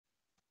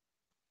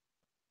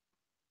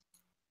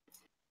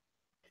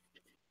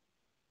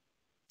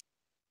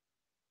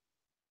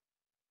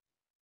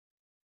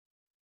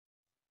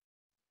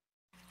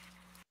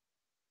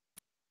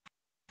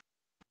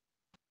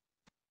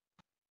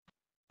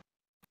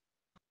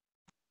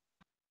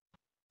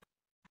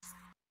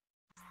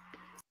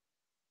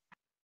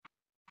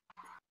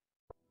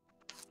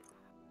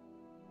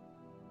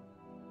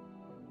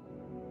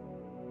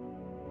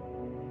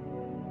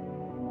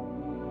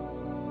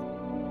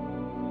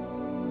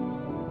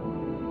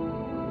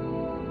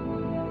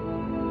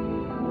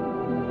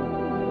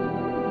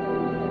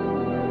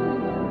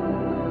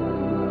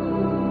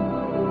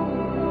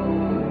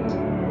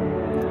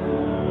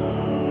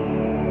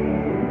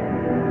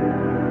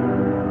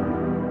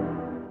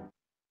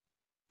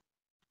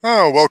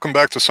Oh, welcome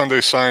back to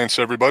Sunday Science,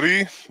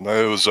 everybody. It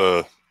was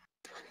a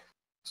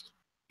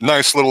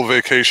nice little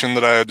vacation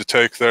that I had to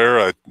take there.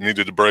 I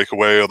needed to break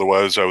away,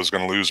 otherwise I was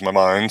going to lose my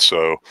mind.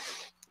 So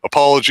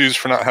apologies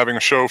for not having a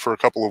show for a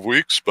couple of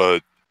weeks,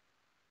 but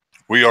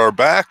we are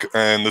back,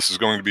 and this is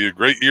going to be a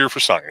great year for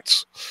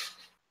science.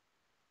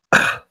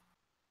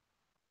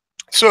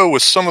 So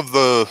with some of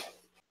the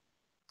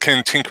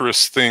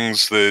cantankerous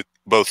things that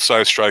both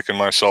SciStrike and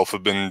myself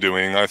have been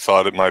doing, I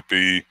thought it might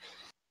be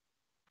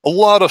a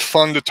lot of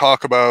fun to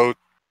talk about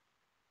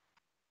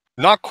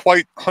not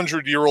quite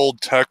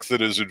 100-year-old tech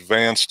that has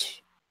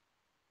advanced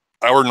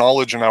our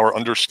knowledge and our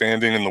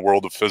understanding in the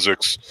world of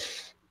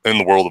physics, in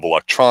the world of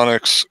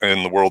electronics,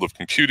 in the world of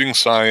computing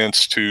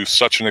science to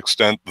such an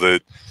extent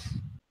that,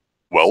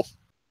 well,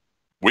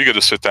 we get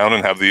to sit down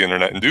and have the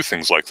internet and do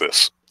things like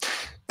this.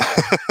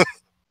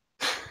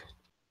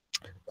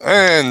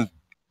 And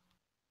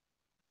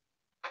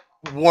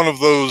one of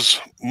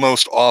those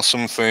most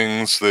awesome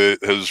things that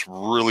has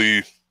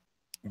really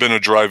been a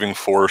driving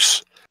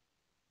force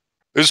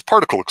is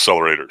particle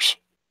accelerators.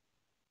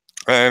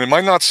 And it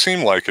might not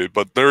seem like it,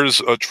 but there's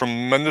a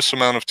tremendous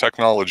amount of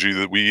technology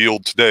that we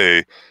yield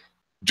today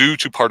due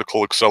to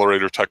particle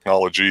accelerator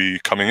technology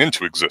coming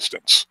into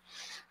existence.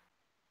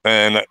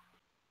 And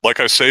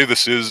like I say,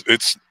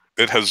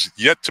 it has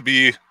yet to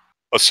be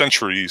a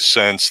century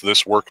since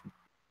this work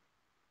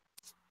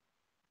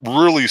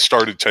really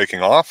started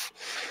taking off.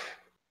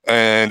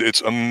 And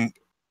it's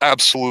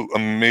absolute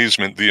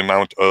amazement the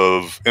amount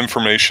of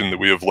information that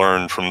we have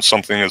learned from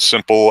something as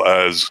simple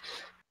as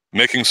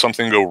making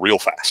something go real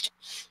fast.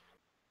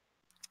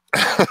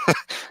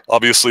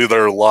 Obviously,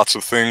 there are lots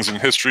of things in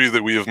history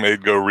that we have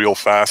made go real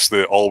fast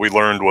that all we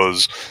learned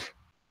was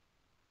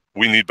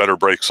we need better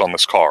brakes on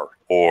this car,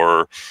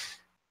 or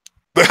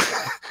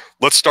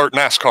let's start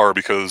NASCAR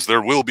because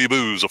there will be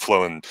booze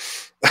a-flowing.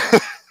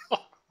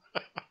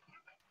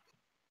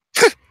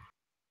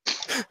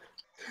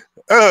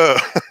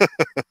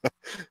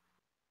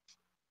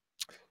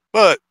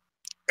 But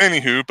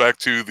anywho, back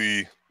to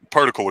the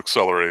particle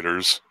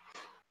accelerators.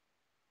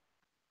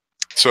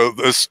 So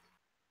this,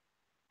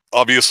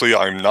 obviously,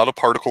 I'm not a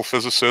particle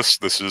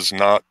physicist. This is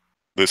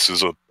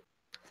a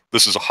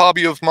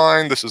hobby of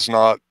mine. This is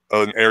not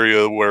an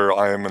area where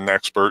I am an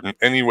expert in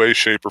any way,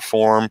 shape, or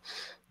form.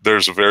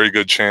 There's a very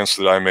good chance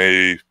that I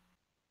may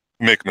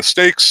make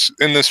mistakes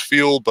in this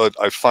field, but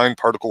I find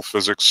particle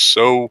physics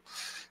so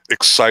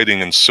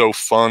exciting and so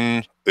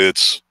fun.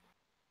 It's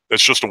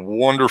just a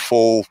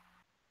wonderful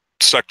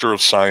sector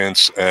of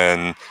science,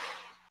 and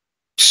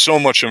so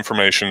much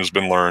information has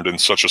been learned in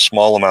such a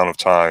small amount of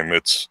time.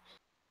 It's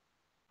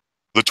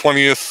the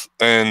 20th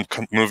and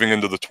moving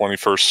into the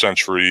 21st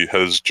century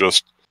has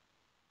just,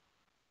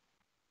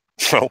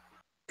 well,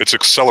 it's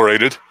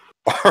accelerated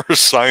our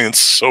science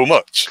so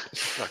much.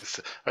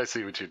 I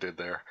see what you did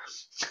there.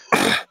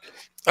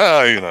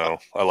 I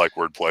like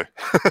wordplay.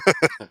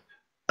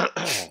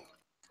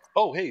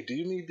 Oh, hey, do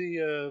you need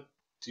the,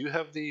 do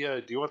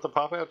you want the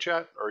pop-out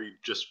chat, or you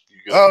just,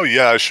 you go? Oh,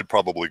 yeah, I should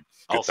probably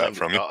get that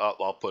from you.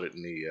 I'll put it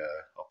in the,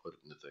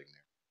 thing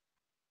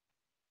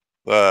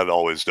there. That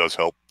always does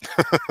help.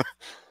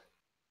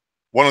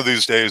 One of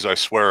these days, I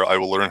swear, I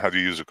will learn how to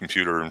use a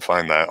computer and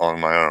find that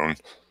on my own.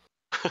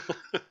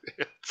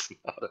 It's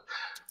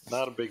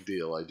not a big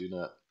deal. I do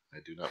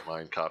not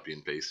mind copy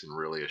and pasting.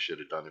 Really, I should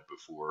have done it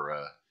before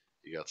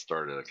you got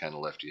started. I kind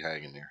of left you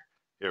hanging there.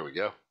 Here we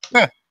go.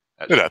 Yeah,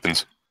 it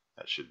happens.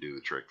 That should do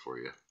the trick for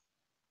you.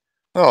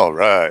 All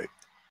right.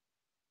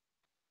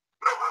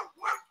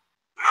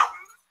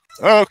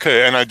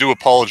 Okay, and I do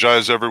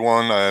apologize,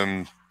 everyone.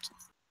 I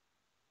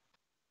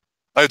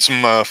had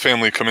some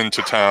family come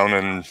into town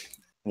and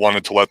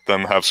wanted to let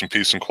them have some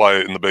peace and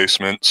quiet in the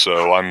basement,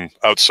 so I'm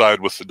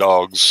outside with the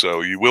dogs,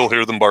 so you will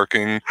hear them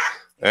barking,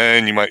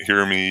 and you might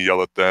hear me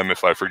yell at them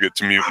if I forget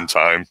to mute in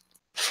time.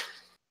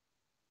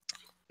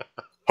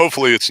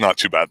 Hopefully it's not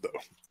too bad, though.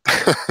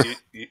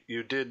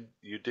 you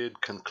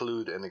did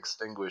conclude and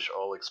extinguish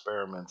all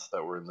experiments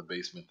that were in the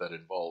basement that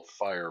involved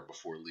fire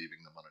before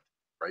leaving them on it,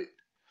 right?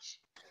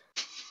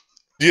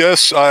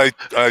 Yes, I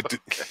did.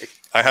 Okay.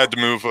 I had to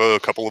move a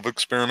couple of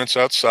experiments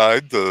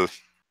outside. The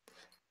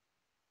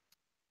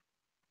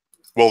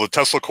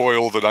Tesla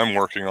coil that I'm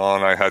working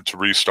on, I had to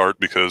restart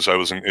because I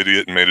was an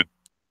idiot and made it.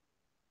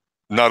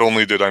 Not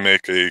only did I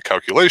make a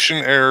calculation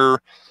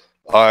error,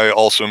 I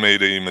also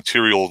made a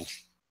material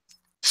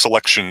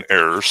selection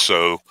error,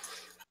 so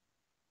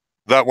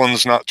that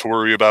one's not to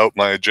worry about.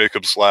 My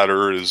Jacob's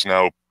ladder is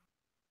now,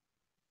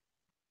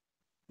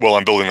 well,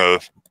 I'm building a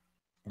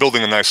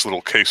nice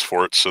little case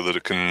for it so that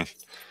it can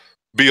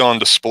be on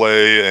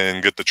display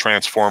and get the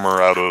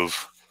transformer out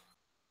of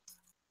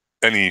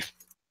any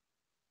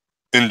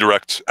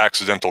indirect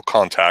accidental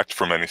contact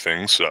from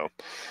anything. So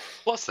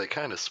plus they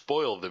kind of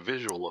spoil the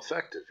visual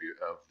effect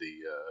of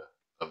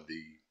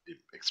the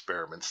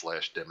experiment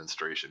 /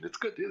 demonstration. It's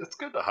good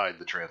to hide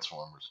the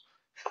transformers.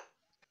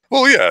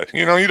 Well, yeah,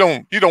 you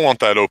don't want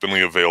that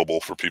openly available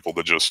for people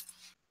to just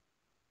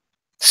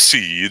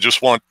see. You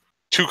just want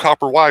two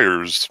copper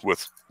wires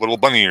with little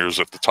bunny ears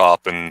at the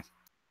top and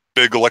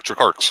big electric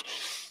arcs.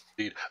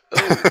 Indeed.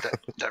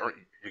 Oh,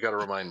 you got to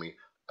remind me.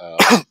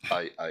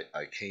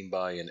 I came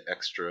by an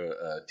extra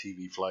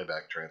TV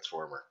flyback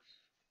transformer.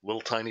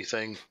 Little tiny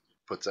thing,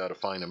 puts out a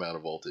fine amount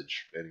of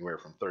voltage, anywhere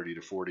from 30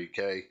 to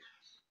 40K.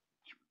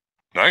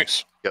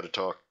 Nice. Got to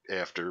talk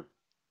after.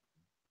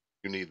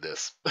 You need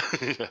this.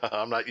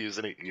 I'm not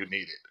using it. You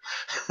need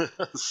it.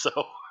 So.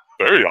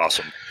 Very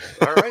awesome.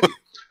 All righty.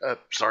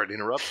 Sorry to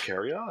interrupt.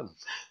 Carry on.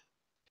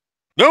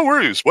 No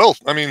worries. Well,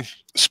 I mean,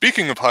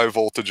 speaking of high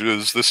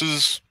voltages,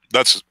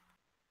 that's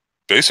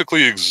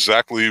basically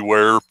exactly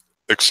where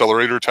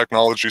accelerator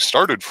technology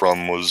started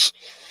from. Was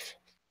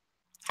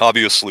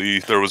obviously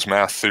there was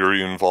math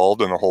theory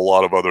involved and a whole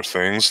lot of other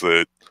things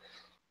that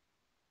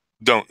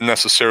don't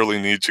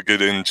necessarily need to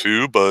get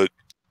into, but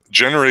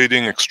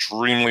generating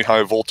extremely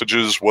high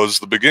voltages was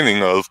the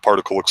beginning of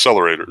particle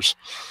accelerators.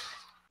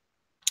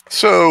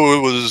 So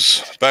it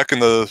was back in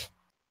the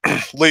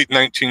late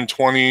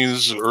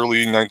 1920s,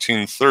 early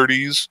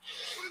 1930s.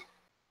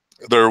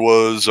 There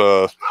was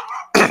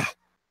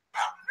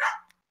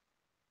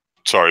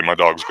sorry, my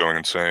dog's going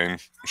insane.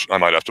 I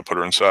might have to put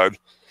her inside.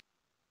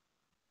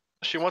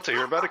 She wants to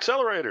hear about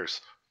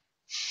accelerators.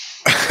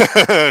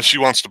 She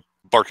wants to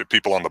bark at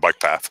people on the bike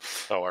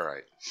path. Oh, all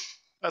right.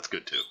 That's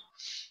good too.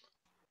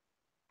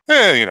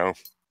 Yeah, you know,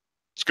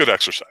 it's good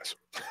exercise.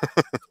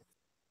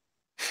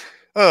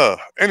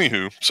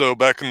 Anywho, so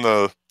back in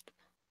the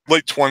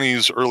late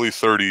 20s, early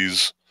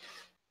 30s,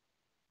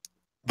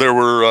 there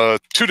were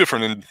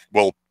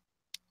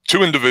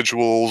two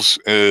individuals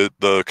at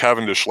the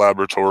Cavendish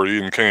Laboratory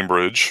in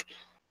Cambridge,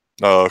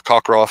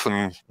 Cockcroft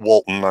and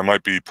Walton. I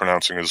might be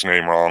pronouncing his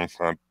name wrong.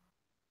 I'm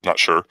not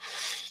sure.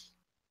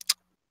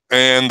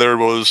 And there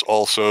was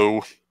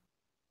also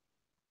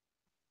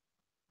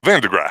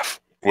Van de Graaff,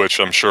 which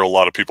I'm sure a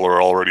lot of people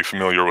are already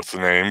familiar with the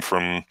name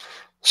from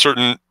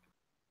certain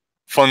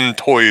fun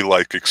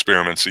toy-like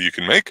experiments that you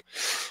can make.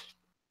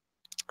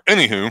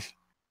 Anywho,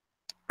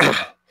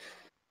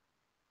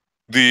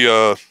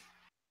 the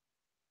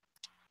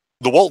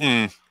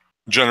Walton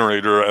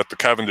generator at the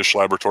Cavendish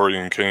Laboratory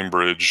in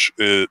Cambridge,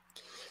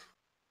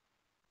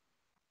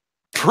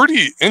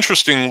 pretty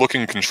interesting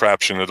looking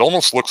contraption. It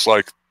almost looks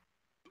like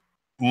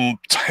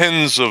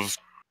tens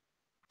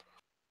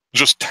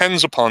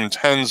upon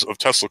tens of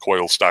Tesla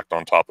coils stacked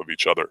on top of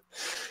each other.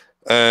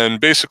 And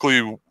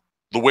basically,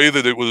 the way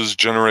that it was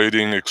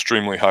generating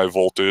extremely high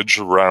voltage,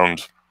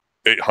 around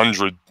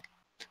 800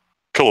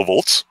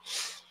 kilovolts,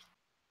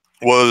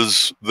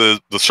 was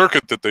the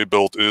circuit that they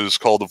built is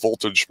called a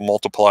voltage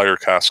multiplier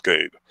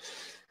cascade.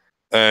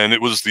 And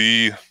it was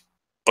the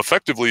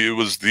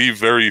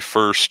very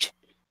first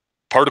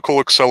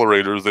particle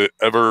accelerator that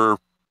ever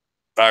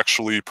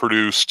actually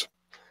produced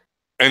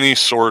any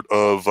sort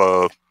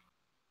of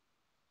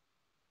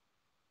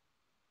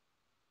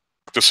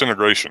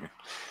disintegration.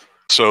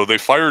 So they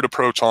fired a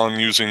proton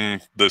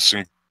using this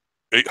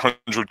 800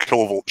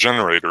 kilovolt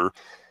generator.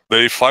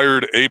 They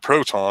fired a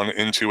proton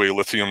into a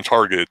lithium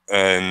target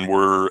and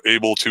were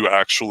able to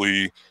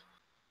actually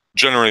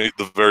generate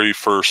the very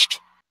first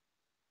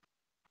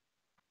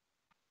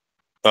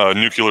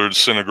nuclear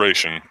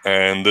disintegration.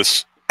 And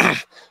this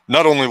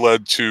not only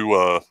led to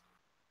a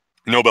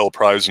Nobel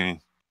Prize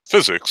in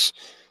physics,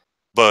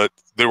 but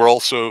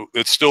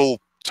it's still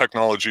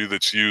technology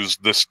that's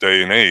used this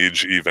day and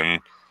age even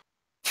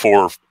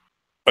for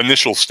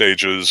initial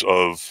stages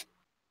of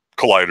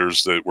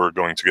colliders that we're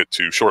going to get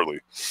to shortly.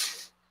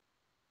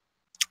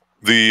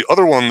 The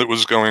other one that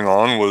was going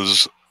on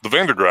was the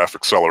Van de Graaff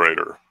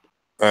accelerator.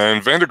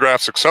 And Van de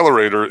Graaff's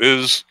accelerator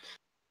is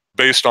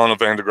based on a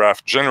Van de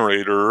Graaff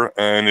generator,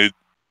 and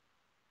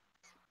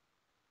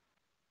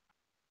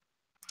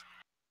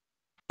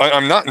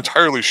I'm not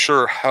entirely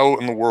sure how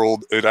in the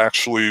world it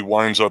actually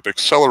winds up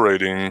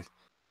accelerating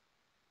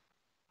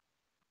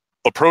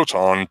a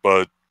proton,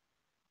 but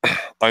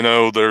I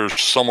know there's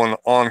someone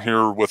on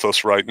here with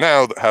us right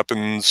now that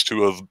happens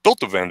to have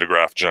built a Van de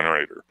Graaff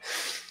generator.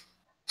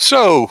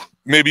 So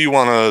maybe you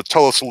want to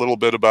tell us a little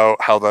bit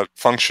about how that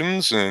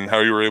functions and how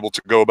you were able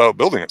to go about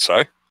building it,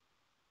 Si.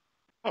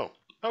 Oh,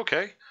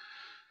 okay.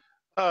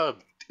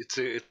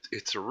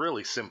 It's a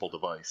really simple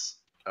device.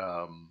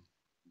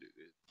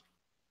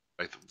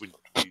 We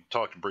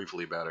talked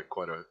briefly about it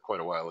quite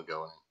a while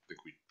ago, and I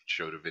think we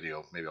showed a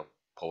video. Maybe I'll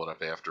pull it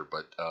up after.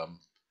 But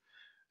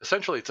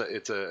essentially,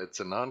 it's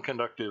a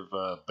non-conductive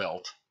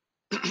belt.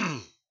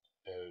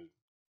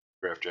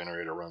 Graph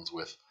generator runs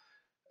with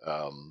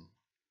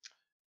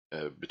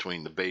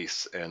between the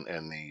base and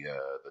the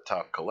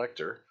top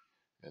collector,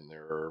 and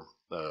there are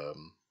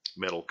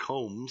metal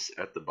combs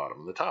at the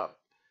bottom of the top,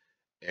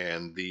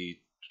 and the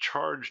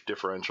charge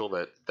differential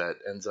that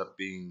ends up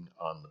being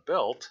on the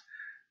belt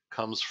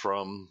comes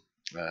from,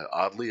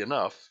 oddly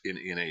enough, in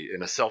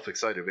a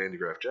self-excited Van de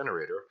Graaff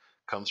generator,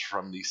 comes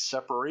from the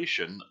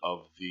separation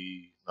of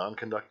the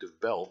non-conductive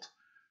belt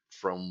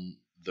from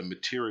the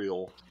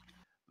material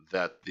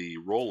that the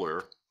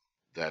roller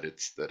that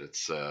it's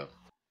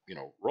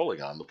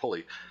rolling on, the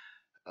pulley,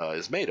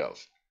 is made of,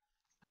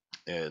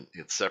 and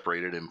it's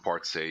separated,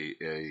 imparts a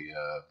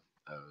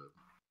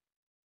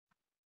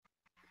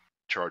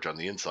charge on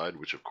the inside,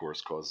 which of course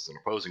causes an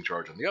opposing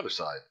charge on the other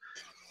side,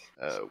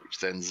 which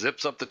then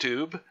zips up the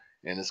tube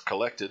and is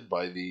collected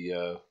by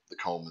the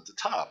comb at the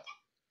top.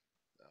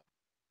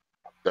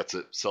 That's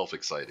it,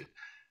 self-excited.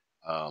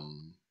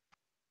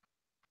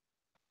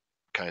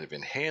 Kind of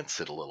enhance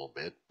it a little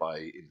bit by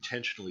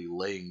intentionally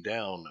laying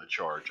down a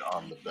charge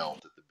on the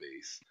belt at the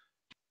base,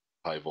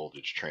 high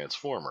voltage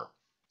transformer,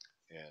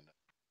 and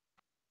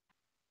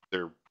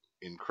they're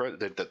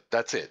incredible.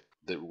 That's it.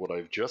 What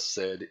I've just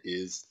said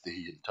is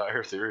the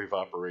entire theory of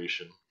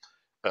operation,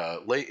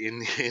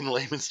 in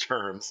layman's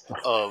terms,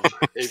 of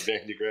a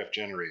Van de Graaff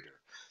generator.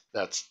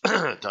 That's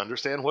to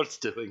understand what it's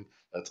doing.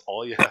 That's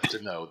all you have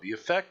to know. The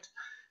effect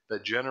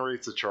that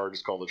generates the charge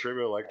is called the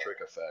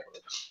triboelectric effect,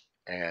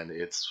 and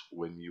it's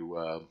when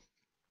you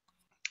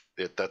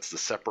that's the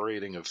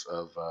separating of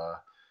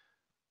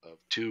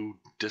two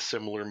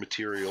dissimilar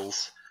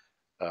materials.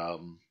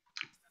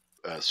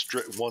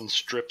 One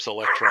strips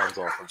electrons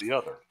off of the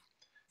other,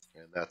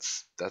 and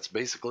that's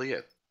basically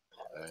it.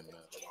 And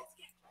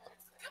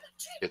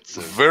it's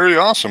very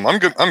awesome. I'm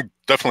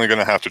definitely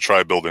gonna have to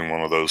try building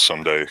one of those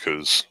someday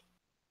because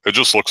it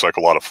just looks like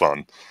a lot of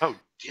fun. Oh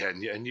yeah,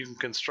 and you can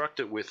construct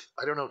it with,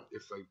 I don't know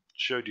if I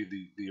showed you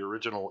the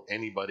original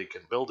anybody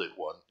can build it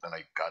one, and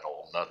I got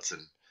all nuts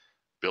and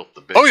built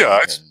the big one. Oh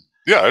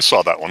yeah, I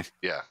saw that one.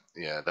 Yeah,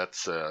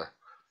 that's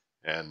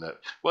and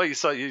well, you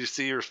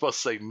see, you're supposed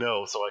to say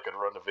no so I could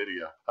run the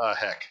video.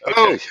 Heck. Okay.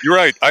 Oh, you're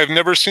right. I've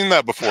never seen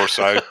that before,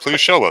 Si.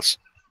 Please show us.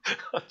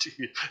 Gee,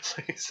 you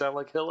sound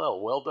like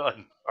Hillel. Well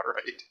done. All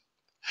right.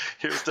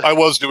 I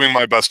was doing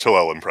my best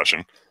Hillel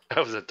impression.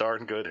 That was a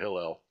darn good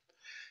Hillel.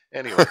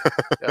 Anyway,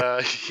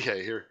 yeah,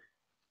 here's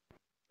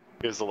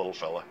the little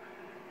fella.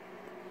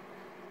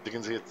 You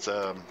can see it's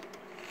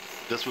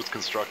this was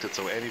constructed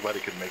so anybody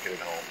could make it at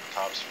home. The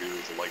top sphere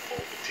is a light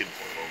bulb with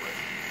tinfoil over it,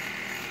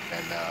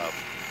 and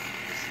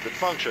it's been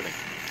functioning.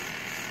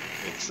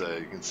 It's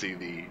you can see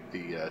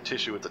the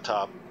tissue at the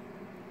top.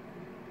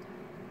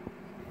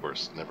 Of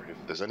course, never. If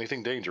there's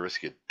anything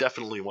dangerous, you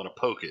definitely want to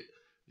poke it.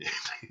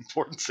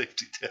 Important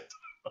safety tip.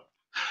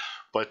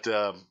 But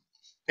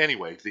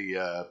anyway,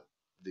 the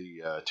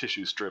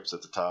tissue strips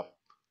at the top,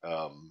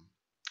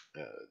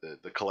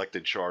 the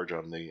collected charge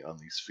on the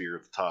sphere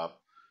at the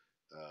top,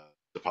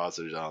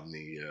 deposited on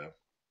the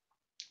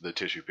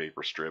tissue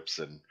paper strips,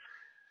 and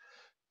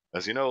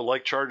as you know,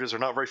 like charges are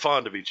not very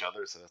fond of each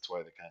other, so that's why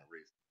they kind of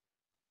raise.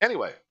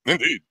 Anyway,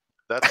 indeed,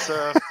 that's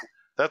the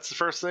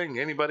first thing.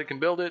 Anybody can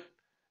build it,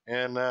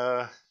 and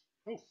maybe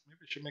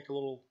I should make a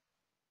little.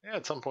 Yeah,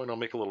 at some point I'll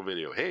make a little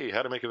video. Hey,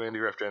 how to make a Van de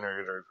Graaff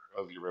generator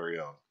of your very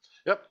own.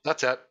 Yep,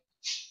 that's it.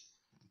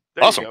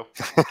 There awesome. You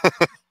go.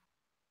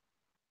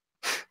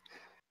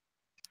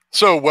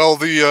 So, while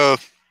the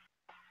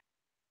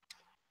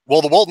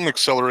Walton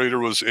accelerator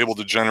was able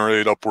to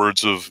generate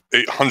upwards of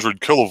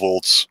 800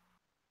 kilovolts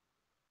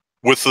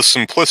with the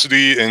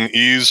simplicity and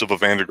ease of a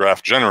Van de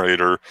Graaff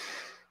generator,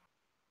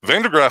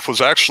 Van de Graaff was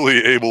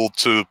actually able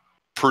to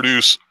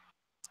produce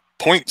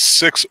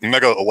 0.6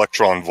 mega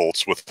electron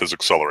volts with his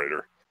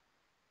accelerator.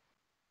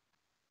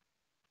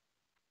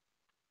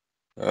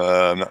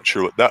 I'm not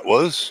sure what that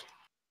was.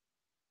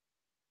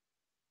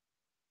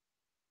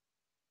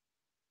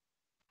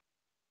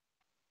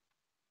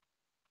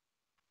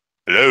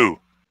 Hello.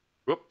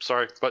 Whoop,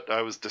 sorry, but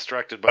I was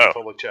distracted by the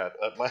public chat.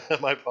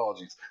 My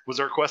apologies. Was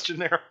there a question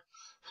there?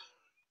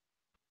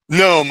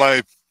 No,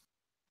 my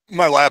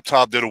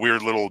laptop did a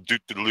weird little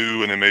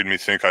doot-de-loo, and it made me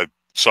think I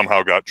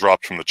somehow got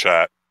dropped from the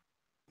chat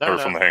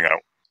from the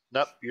Hangout.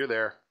 Nope, you're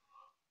there.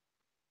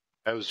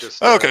 I was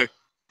just okay.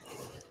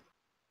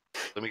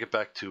 Let me get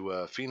back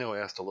to Fino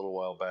asked a little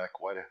while back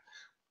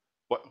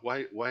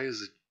why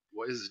is a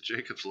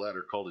Jacob's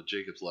ladder called a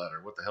Jacob's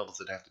ladder? What the hell does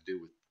it have to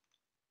do with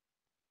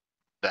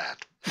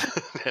that?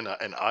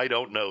 and I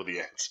don't know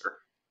the answer.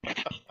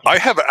 I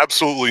have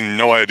absolutely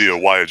no idea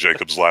why a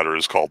Jacob's ladder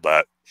is called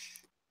that.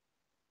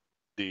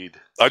 Indeed.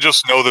 I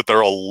just know that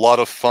they're a lot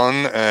of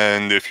fun,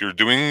 and if you're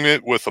doing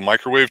it with a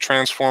microwave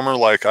transformer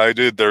like I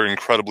did, they're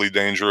incredibly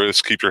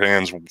dangerous. Keep your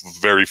hands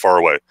very far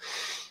away.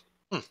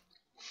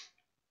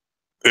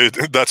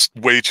 That's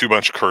way too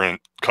much current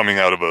coming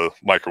out of a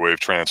microwave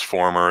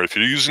transformer. If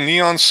you're using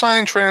neon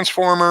sign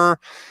transformer,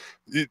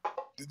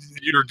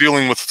 you're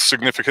dealing with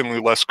significantly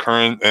less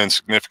current and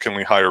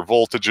significantly higher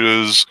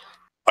voltages.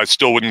 I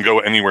still wouldn't go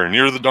anywhere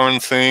near the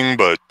darn thing,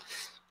 but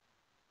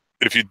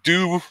if you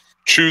do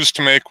choose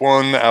to make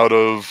one out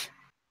of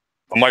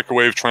a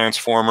microwave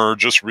transformer,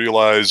 just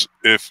realize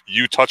if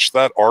you touch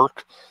that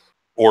arc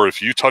or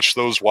if you touch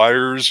those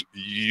wires,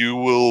 you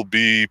will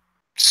be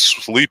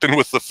sleeping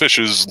with the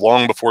fishes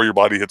long before your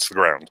body hits the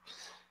ground.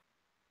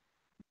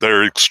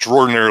 They're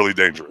extraordinarily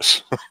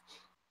dangerous.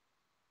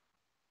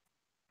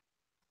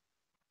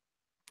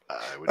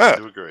 I would have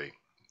to agree.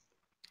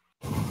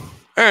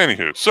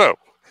 Anywho, so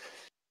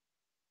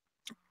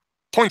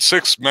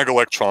 0.6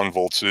 megaelectron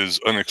volts is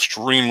an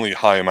extremely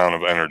high amount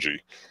of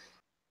energy,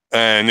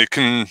 and it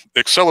can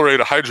accelerate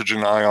a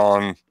hydrogen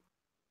ion.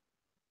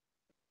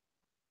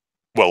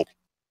 Well,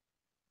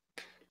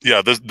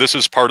 yeah, this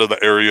is part of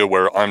the area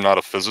where I'm not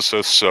a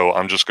physicist, so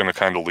I'm just going to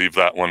kind of leave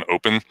that one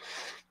open.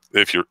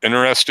 If you're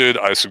interested,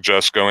 I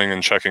suggest going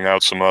and checking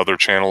out some other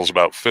channels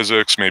about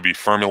physics, maybe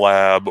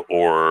Fermilab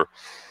or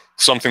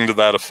something to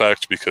that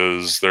effect,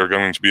 because they're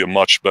going to be a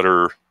much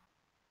better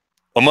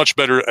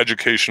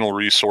educational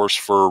resource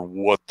for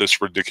what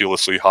this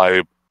ridiculously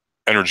high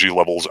energy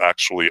levels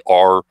actually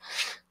are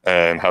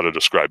and how to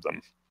describe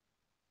them.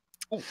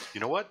 Oh, you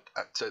know what?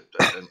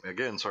 And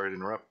again, sorry to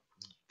interrupt.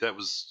 That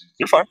was.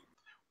 You're fine.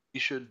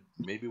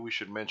 Maybe we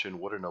should mention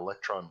what an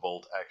electron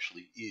volt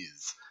actually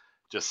is,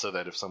 just so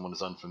that if someone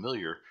is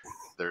unfamiliar,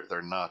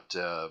 they're not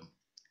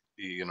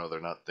they're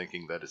not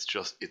thinking that it's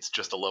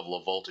just a level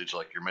of voltage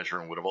like you're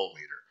measuring with a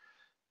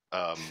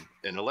voltmeter.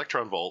 An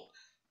electron volt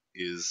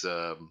is,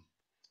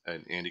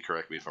 and Andy,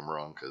 correct me if I'm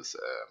wrong because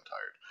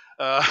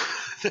I'm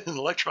tired. An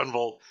electron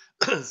volt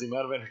is the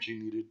amount of energy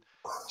needed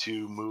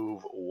to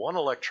move one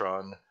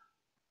electron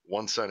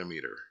 1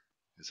 centimeter.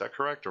 Is that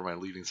correct, or am I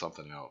leaving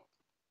something out?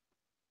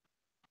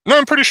 No,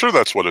 I'm pretty sure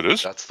that's what it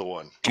is. That's the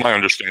one. To my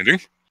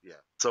understanding. Yeah.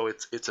 So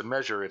it's a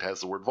measure. It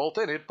has the word volt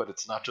in it, but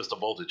it's not just a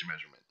voltage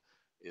measurement.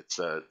 It's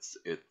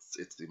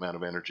the amount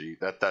of energy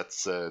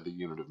that's the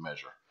unit of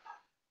measure.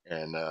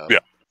 And yeah,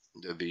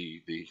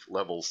 the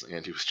levels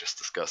Andy was just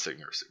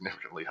discussing are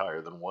significantly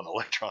higher than 1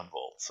 electron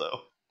volt.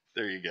 So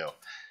there you go.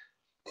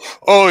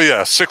 Oh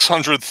yeah,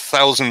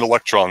 600,000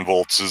 electron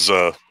volts is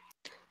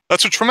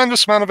that's a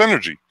tremendous amount of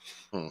energy.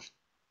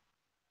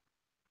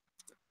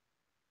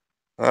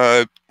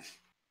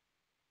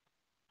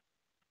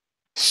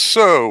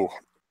 So,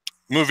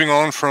 moving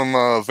on from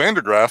Van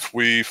de Graaff,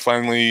 we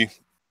finally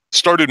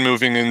started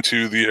moving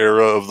into the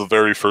era of the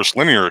very first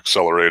linear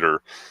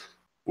accelerator,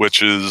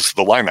 which is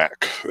the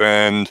LIMAC.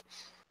 And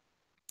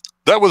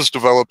that was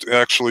developed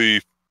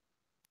actually,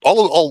 a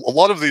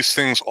lot of these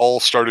things all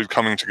started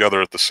coming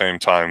together at the same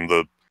time.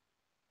 The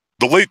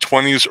late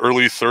 20s,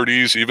 early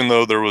 30s, even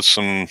though there was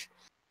some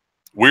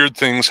weird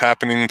things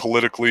happening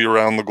politically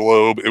around the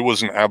globe, it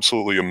was an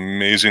absolutely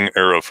amazing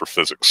era for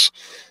physics.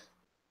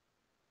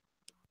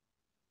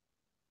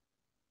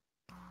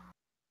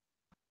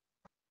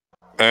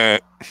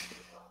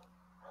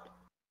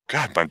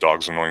 God, my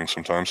dog's annoying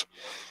sometimes.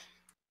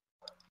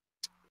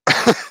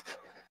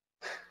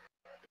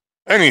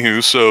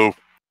 Anywho, so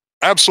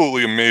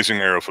absolutely amazing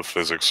era for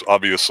physics.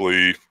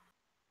 Obviously,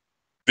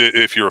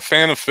 if you're a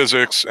fan of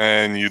physics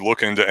and you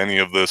look into any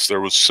of this,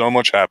 there was so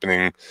much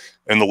happening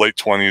in the late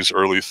 20s,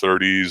 early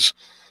 30s.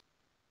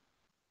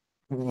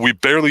 We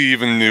barely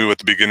even knew at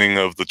the beginning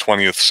of the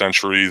 20th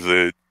century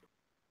that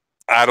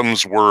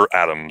atoms were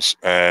atoms.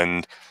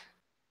 And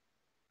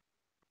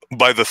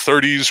by the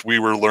 30s, we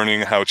were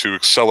learning how to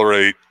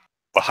accelerate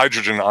a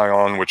hydrogen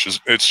ion,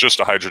 it's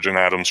just a hydrogen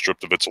atom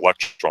stripped of its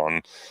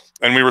electron.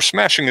 And we were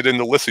smashing it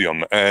into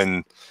lithium.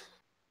 And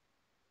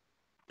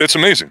it's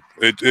amazing.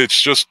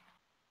 It's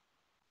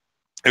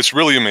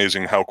really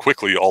amazing how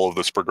quickly all of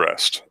this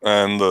progressed.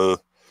 And the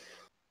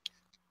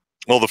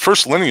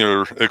first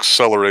linear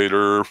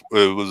accelerator,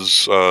 it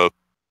was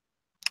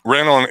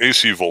ran on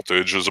AC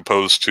voltage as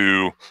opposed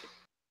to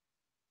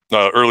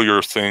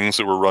earlier things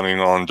that were running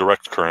on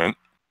direct current.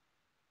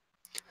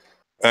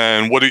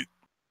 And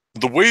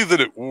the way that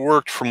it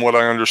worked, from what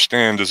I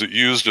understand, is it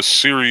used a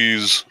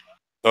series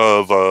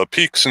of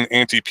peaks and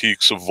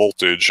anti-peaks of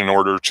voltage in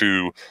order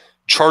to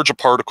charge a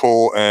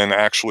particle and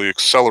actually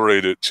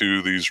accelerate it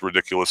to these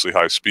ridiculously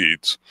high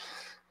speeds.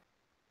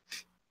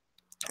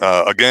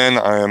 Again,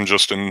 I am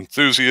just an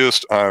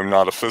enthusiast. I'm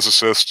not a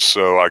physicist,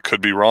 so I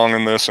could be wrong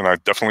in this, and I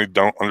definitely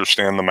don't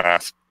understand the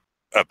math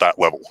at that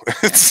level.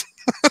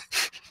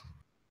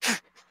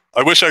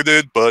 I wish I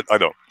did, but I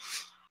don't.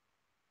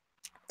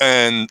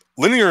 And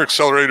linear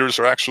accelerators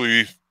are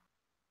actually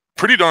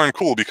pretty darn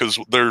cool because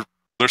they're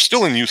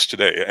still in use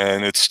today,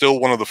 and it's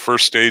still one of the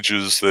first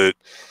stages that,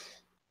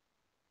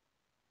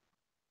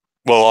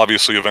 well,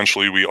 obviously,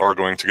 eventually we are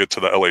going to get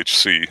to the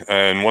LHC,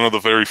 and one of the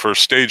very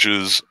first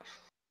stages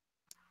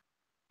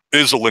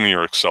is a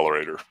linear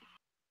accelerator.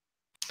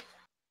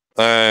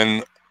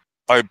 And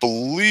I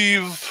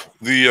believe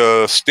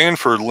the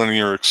Stanford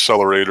Linear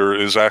Accelerator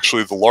is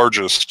actually the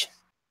largest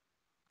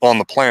on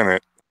the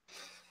planet.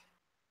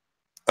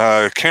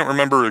 I can't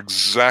remember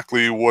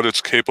exactly what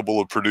it's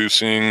capable of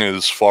producing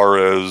as far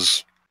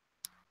as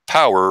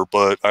power,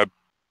 but I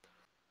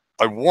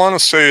want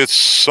to say it's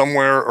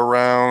somewhere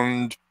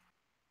around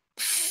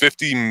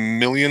 50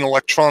 million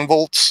electron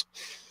volts.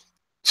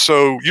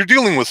 So you're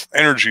dealing with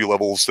energy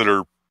levels that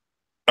are,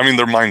 I mean,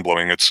 they're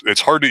mind-blowing.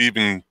 It's hard to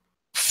even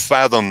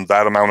fathom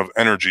that amount of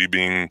energy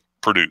being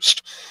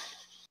produced.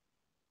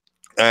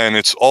 And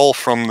it's all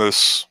from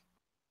this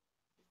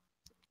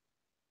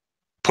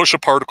push a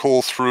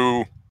particle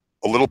through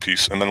a little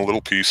piece, and then a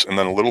little piece, and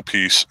then a little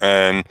piece,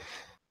 and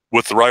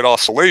with the right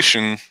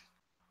oscillation,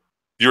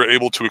 you're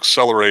able to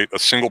accelerate a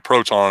single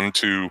proton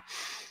to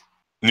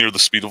near the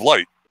speed of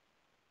light.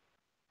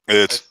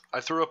 It's I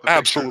threw up a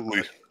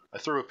absolutely. I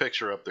threw a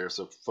picture up there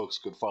so folks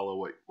could follow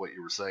what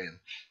you were saying.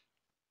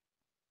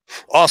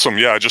 Awesome.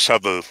 Yeah, I just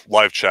have the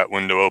live chat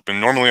window open.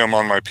 Normally I'm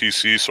on my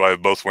PC, so I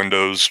have both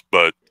windows,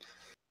 but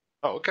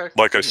Oh, okay.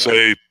 Like I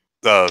say,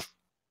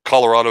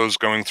 Colorado is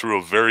going through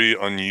a very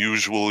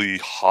unusually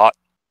hot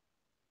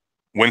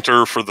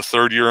winter for the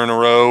third year in a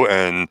row,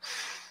 and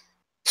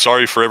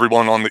sorry for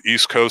everyone on the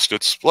East Coast,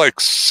 it's like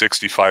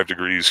 65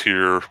 degrees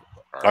here.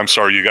 I'm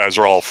sorry you guys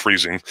are all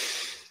freezing.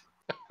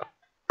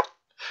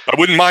 I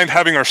wouldn't mind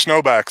having our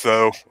snow back,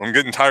 though. I'm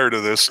getting tired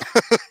of this.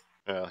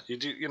 Yeah, you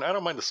do. I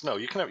don't mind the snow.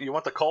 You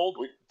want the cold?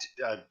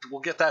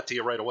 We'll get that to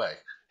you right away.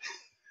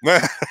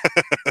 But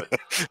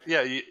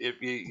yeah,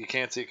 you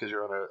can't see because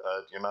you're on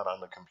you're not on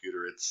the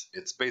computer.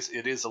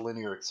 It is a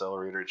linear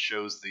accelerator. It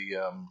shows the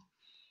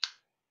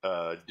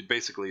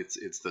basically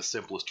it's the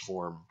simplest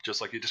form,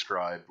 just like you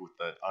described, with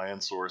that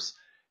ion source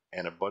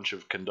and a bunch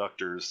of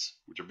conductors,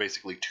 which are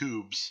basically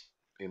tubes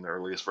in the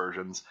earliest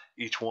versions.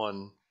 Each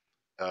one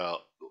uh,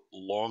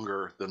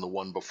 longer than the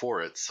one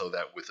before it, so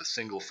that with a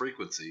single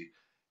frequency,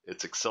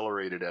 it's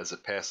accelerated as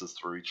it passes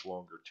through each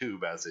longer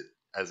tube as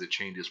it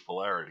changes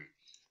polarity.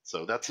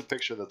 So that's the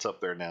picture that's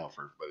up there now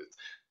but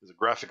it's a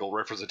graphical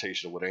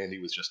representation of what Andy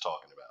was just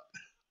talking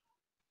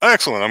about.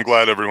 Excellent. I'm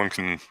glad everyone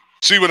can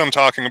see what I'm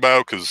talking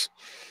about, because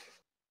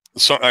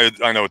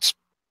I know it's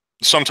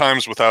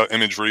sometimes without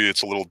imagery,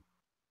 it's a little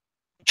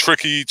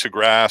tricky to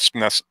grasp.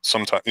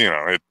 Sometimes,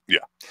 yeah.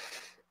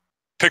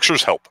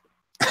 Pictures help.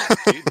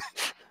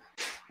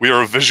 We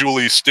are a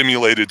visually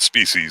stimulated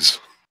species.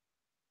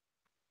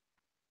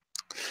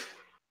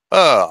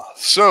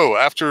 So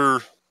after,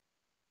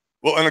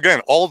 well, and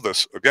again, all of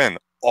this,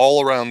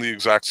 all around the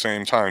exact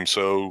same time.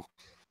 So,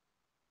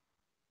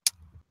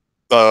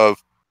 right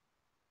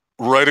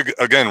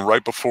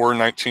before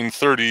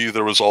 1930,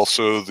 there was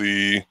also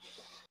the,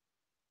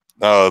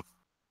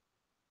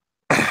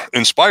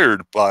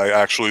 inspired by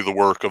actually the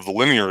work of the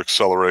linear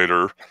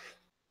accelerator,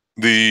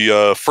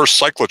 the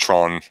first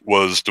cyclotron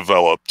was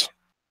developed.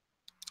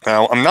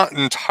 Now, I'm not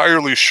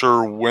entirely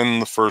sure when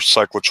the first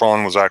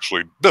cyclotron was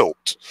actually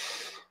built,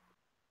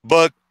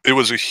 but it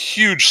was a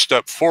huge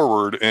step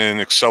forward in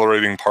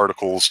accelerating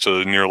particles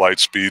to near light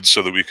speeds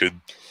so that we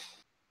could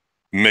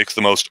make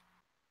the most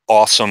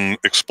awesome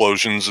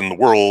explosions in the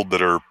world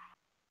that are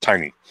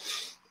tiny.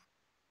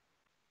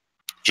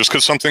 Just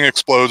because something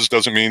explodes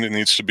doesn't mean it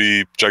needs to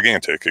be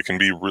gigantic. It can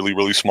be really,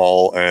 really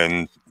small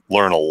and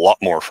learn a lot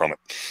more from it.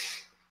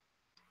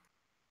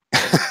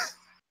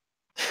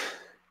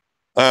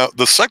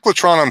 The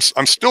cyclotron,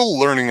 I'm still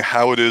learning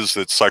how it is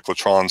that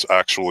cyclotrons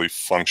actually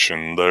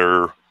function.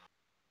 They're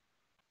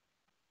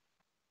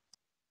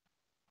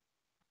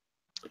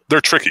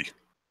tricky.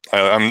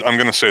 I'm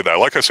going to say that.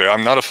 Like I say,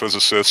 I'm not a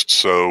physicist,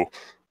 so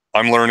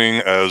I'm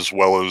learning as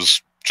well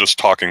as just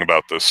talking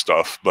about this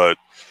stuff. But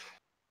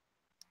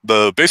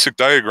the basic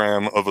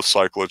diagram of a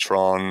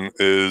cyclotron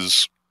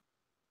is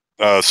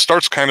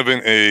starts kind of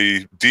in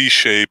a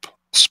D-shape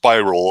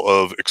spiral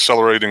of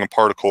accelerating a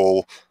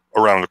particle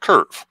around a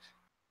curve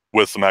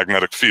with the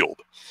magnetic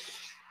field.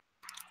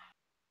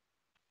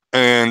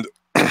 And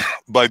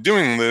by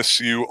doing this,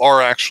 you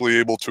are actually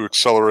able to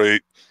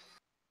accelerate.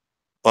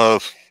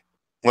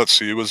 Let's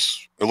see, it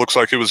looks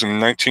like it was in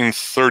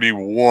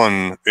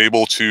 1931,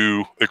 able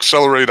to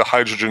accelerate a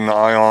hydrogen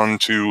ion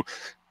to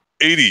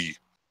 80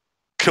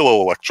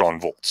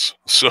 kiloelectron volts.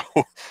 So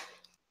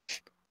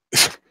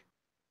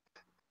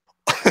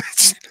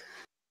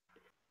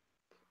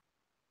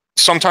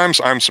sometimes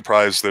I'm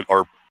surprised that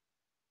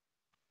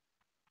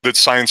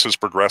science has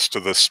progressed to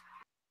this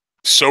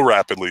so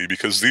rapidly,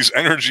 because these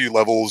energy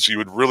levels, you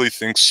would really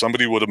think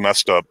somebody would have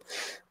messed up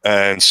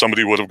and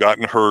somebody would have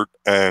gotten hurt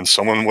and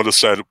someone would have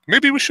said,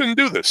 maybe we shouldn't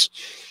do this.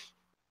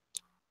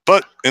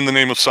 But in the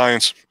name of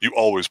science, you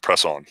always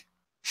press on.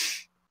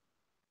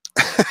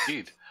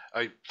 Indeed.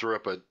 I threw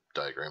up a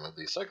diagram of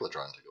the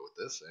cyclotron to go with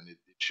this, and it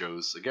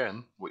shows,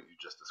 again, what you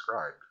just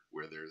described,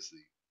 where there's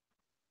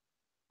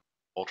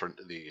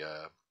the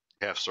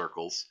half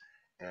circles,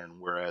 and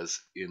whereas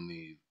in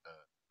the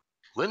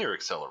linear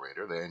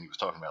accelerator that Andy was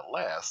talking about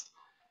last,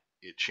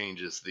 it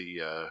changes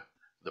the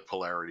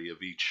polarity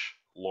of each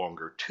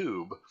longer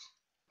tube.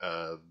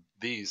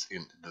 These,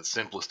 in the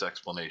simplest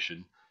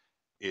explanation,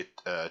 it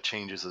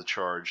changes the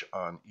charge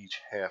on each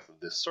half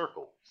of this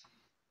circle.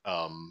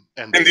 And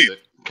the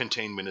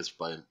containment is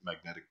by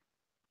magnetic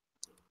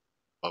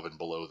above and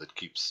below that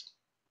keeps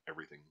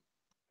everything.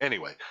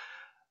 Anyway,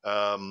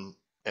 and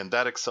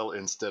that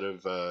instead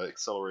of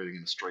accelerating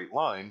in a straight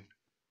line,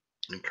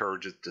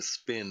 encourages it to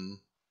spin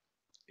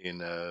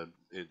at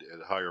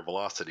higher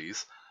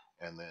velocities,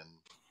 and then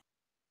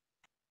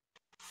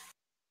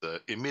the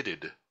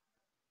emitted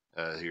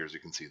here, as you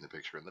can see in the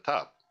picture in the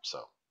top.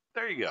 So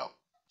there you go,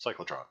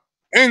 cyclotron.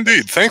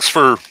 Indeed. Thanks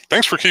for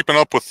keeping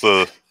up with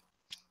the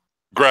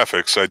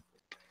graphics.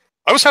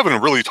 I was having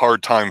a really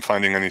hard time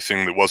finding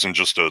anything that wasn't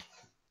just a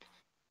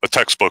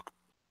textbook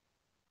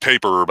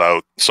paper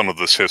about some of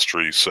this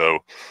history. So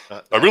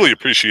I really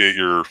appreciate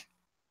your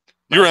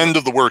end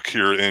of the work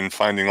here in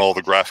finding all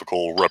the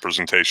graphical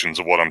representations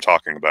of what I'm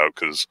talking about.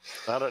 Because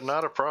not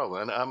a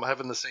problem, and I'm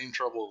having the same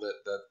trouble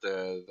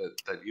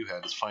that you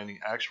had, is finding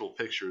actual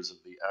pictures of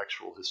the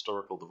actual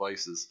historical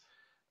devices.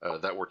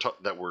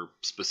 that we're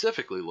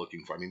specifically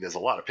looking for. I mean, there's a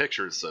lot of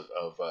pictures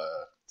of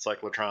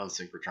cyclotrons,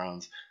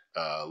 synchrotrons,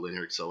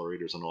 linear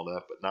accelerators, and all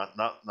that, but not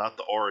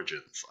the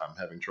origins. I'm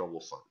having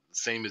trouble,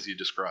 same as you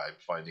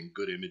described, finding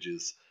good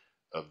images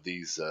of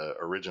these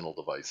original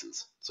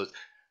devices. So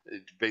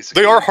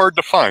basically, they are hard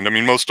to find. I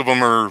mean, most of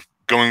them are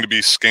going to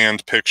be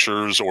scanned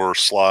pictures or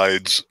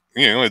slides.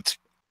 You know, it's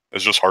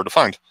just hard to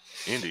find.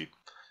 Indeed.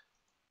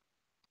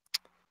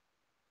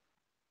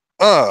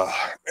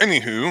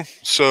 Anywho,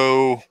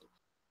 so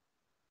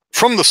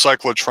from the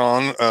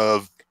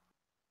cyclotron,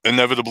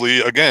 inevitably,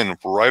 again,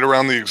 right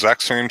around the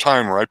exact same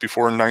time, right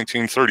before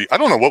 1930. I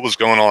don't know what was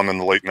going on in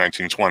the late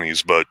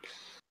 1920s, but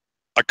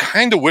I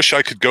kind of wish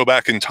I could go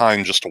back in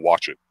time just to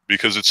watch it,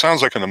 because it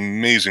sounds like an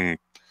amazing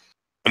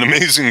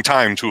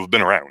time to have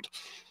been around.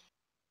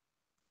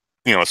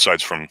 You know,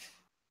 aside from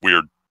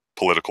weird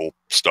political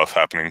stuff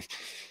happening,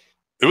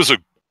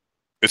 it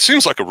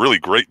seems like a really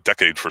great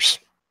decade for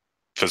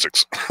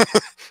physics.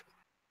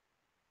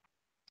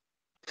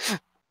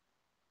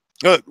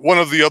 One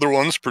of the other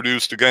ones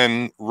produced,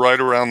 again, right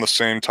around the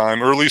same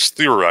time, or at least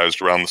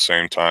theorized around the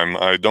same time.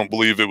 I don't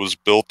believe it was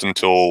built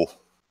until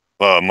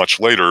much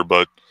later,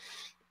 but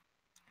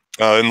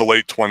in the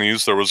late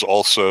 20s, there was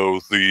also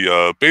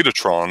the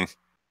Betatron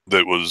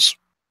that was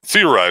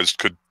theorized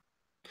could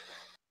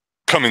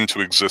come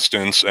into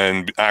existence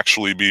and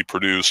actually be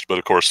produced, but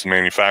of course the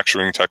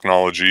manufacturing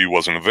technology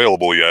wasn't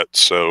available yet,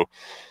 so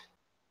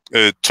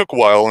it took a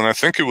while, and I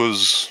think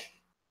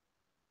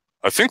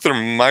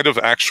there might have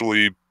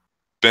actually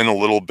been a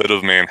little bit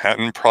of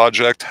Manhattan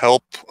Project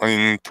help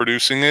in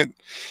producing it.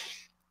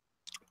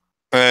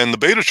 And the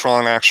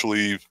Betatron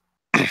actually,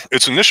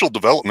 its initial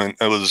development,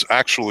 it was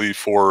actually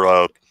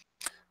for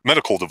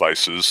medical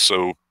devices,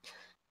 so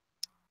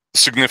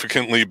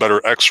significantly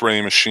better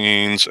X-ray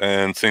machines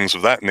and things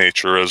of that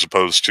nature, as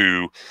opposed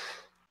to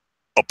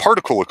a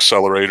particle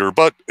accelerator,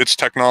 but its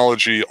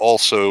technology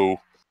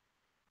also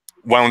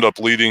wound up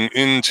leading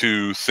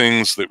into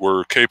things that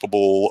were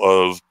capable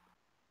of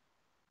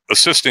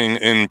assisting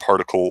in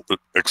particle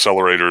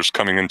accelerators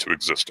coming into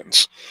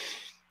existence.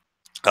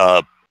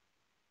 I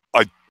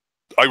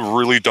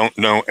really don't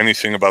know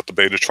anything about the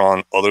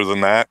Betatron other than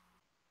that,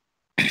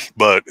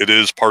 but it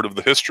is part of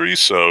the history,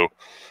 so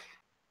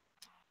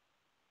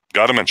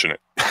gotta mention it.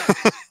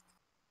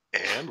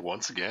 And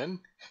once again,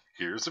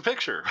 here's a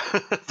picture.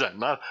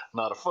 not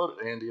a photo,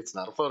 Andy. It's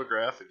not a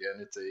photograph. Again,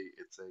 it's a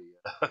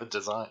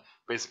design,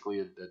 basically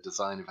a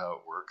design of how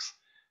it works.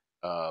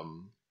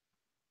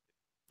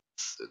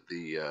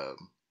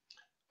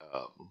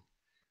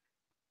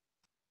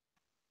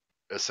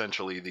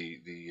 Essentially the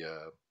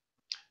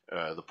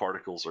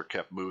particles are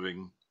kept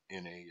moving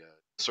in a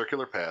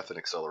circular path and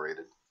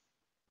accelerated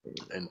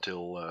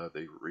until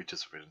they reach a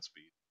sufficient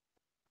speed.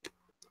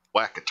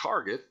 Whack a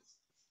target,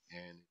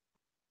 and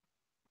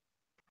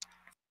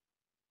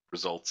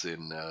results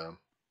in the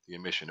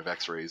emission of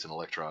X-rays and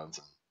electrons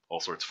and all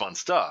sorts of fun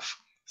stuff.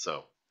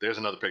 So there's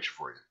another picture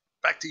for you.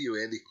 Back to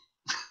you, Andy.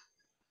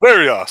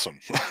 Very awesome.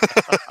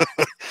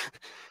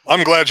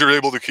 I'm glad you're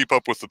able to keep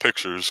up with the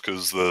pictures,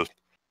 because the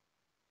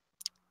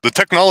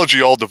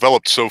technology all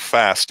developed so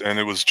fast, and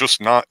it was just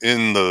not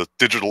in the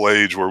digital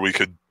age where we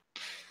could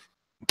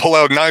pull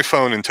out an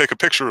iPhone and take a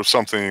picture of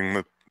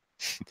something.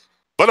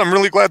 But I'm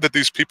really glad that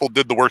these people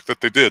did the work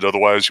that they did.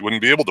 Otherwise, you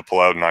wouldn't be able to pull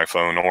out an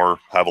iPhone or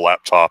have a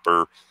laptop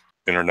or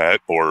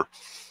internet or,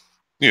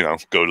 you know,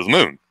 go to the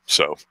moon.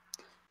 So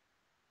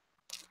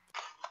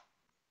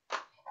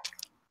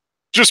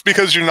just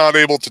because you're not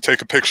able to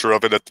take a picture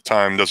of it at the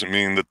time doesn't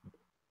mean that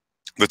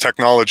the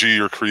technology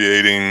you're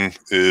creating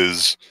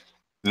is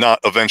not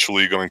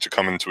eventually going to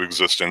come into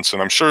existence.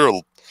 And I'm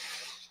sure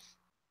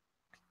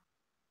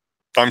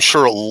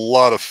a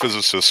lot of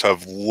physicists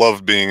have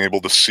loved being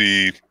able to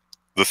see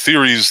the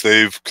theories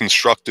they've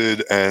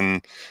constructed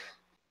and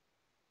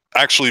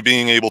actually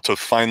being able to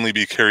finally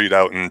be carried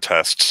out in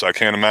tests. I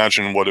can't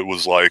imagine what it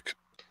was like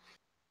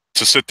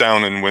to sit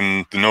down and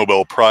win the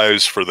Nobel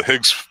Prize for the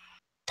Higgs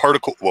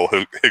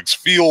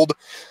field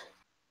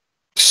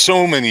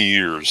so many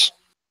years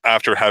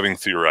after having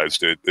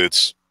theorized it.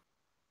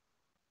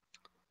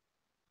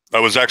 I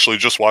was actually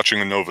just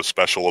watching a Nova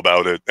special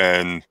about it,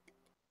 and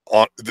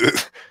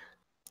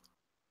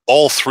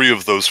all three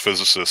of those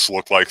physicists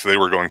looked like they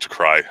were going to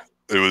cry.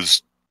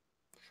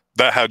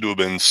 That had to have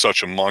been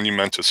such a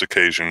monumentous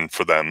occasion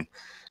for them.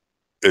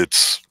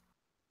 It's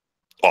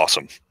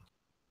awesome.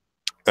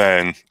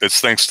 And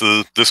it's thanks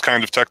to this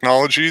kind of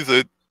technology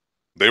that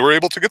they were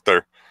able to get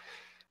there.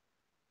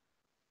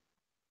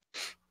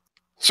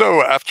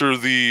 So after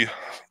the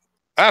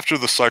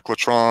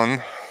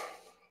cyclotron,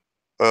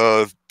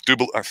 I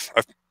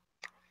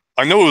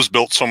know it was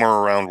built somewhere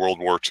around World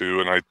War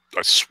II, and I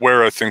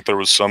swear I think there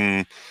was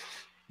some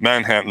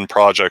Manhattan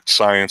Project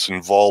science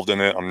involved in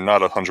it. I'm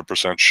not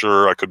 100%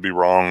 sure. I could be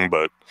wrong,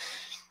 but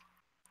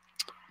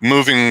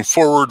moving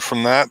forward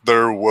from that,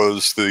 there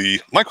was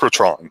the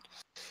microtron.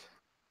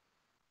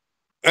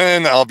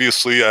 And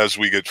obviously, as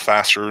we get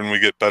faster and we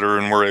get better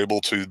and we're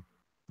able to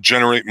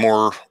generate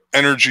more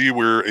energy,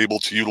 we're able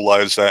to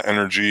utilize that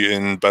energy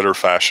in better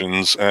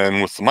fashions.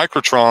 And with the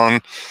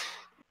microtron,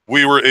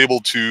 we were able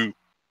to,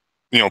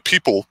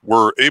 people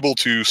were able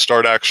to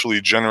start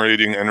actually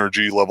generating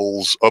energy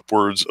levels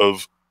upwards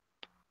of,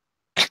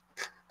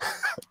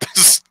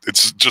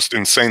 it's just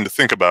insane to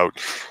think about.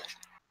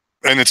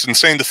 And it's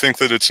insane to think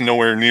that it's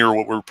nowhere near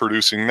what we're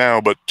producing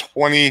now, but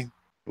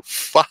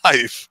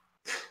 25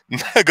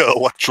 mega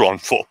electron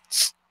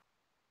volts.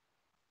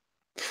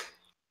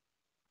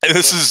 And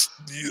this is,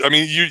 I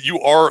mean, you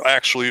are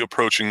actually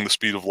approaching the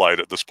speed of light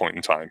at this point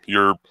in time.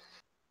 You're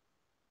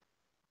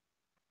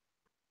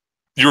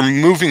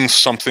moving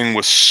something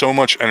with so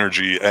much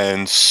energy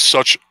and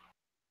such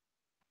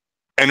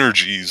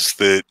energies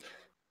that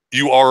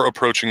you are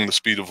approaching the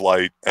speed of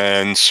light,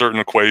 and certain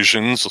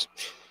equations,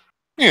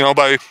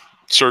 by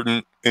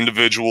certain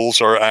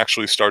individuals are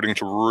actually starting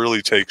to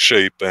really take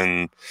shape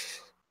and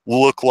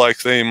look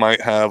like they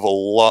might have a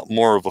lot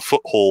more of a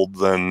foothold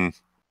than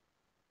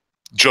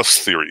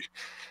just theory.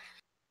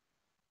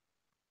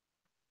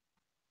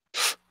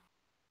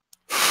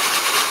 In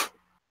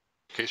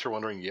case you're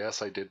wondering,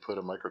 yes, I did put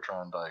a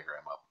microtron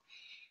diagram up.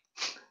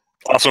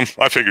 Awesome.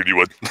 I figured you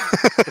would.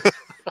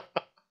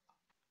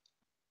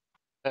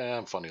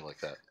 I'm funny like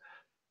that.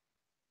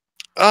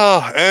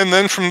 And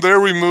then from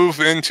there we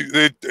move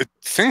into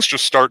things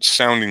just start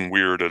sounding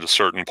weird at a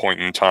certain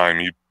point in time.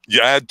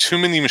 You add too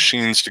many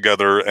machines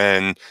together,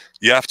 and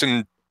you have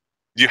to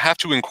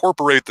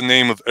incorporate the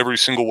name of every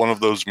single one of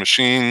those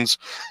machines,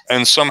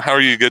 and somehow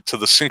you get to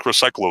the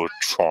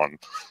synchrocyclotron.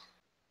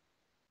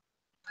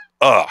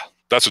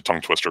 That's a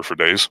tongue twister for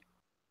days.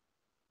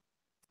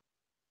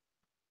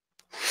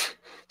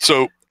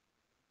 So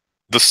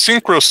the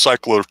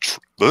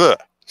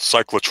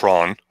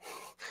synchrocyclotron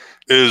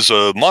is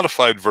a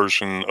modified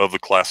version of the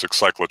classic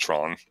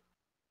cyclotron,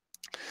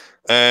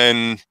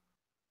 and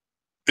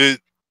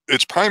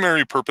its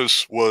primary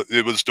purpose was,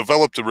 it was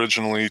developed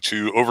originally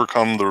to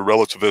overcome the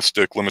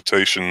relativistic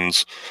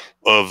limitations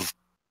of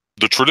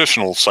the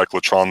traditional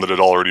cyclotron that had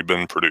already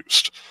been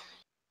produced.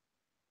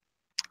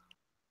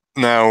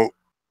 Now,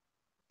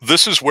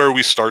 this is where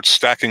we start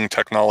stacking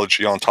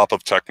technology on top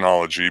of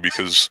technology,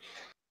 because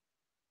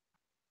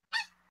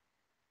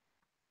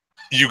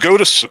you go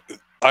to...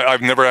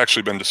 I've never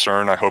actually been to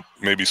CERN. I hope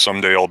maybe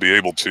someday I'll be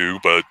able to,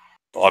 but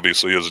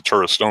obviously as a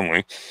tourist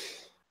only.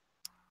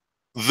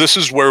 This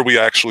is where we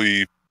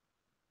actually,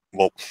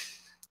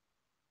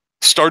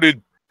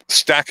 started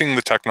stacking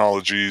the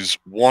technologies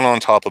one on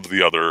top of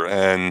the other,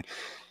 and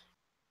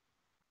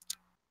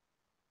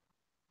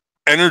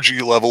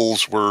energy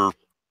levels were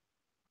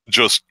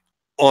just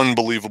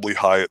unbelievably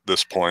high at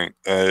this point.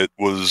 It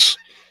was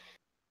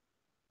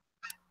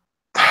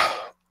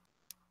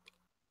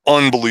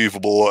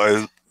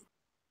unbelievable.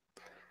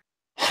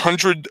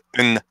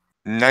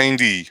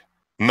 190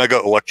 mega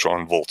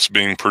electron volts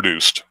being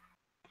produced.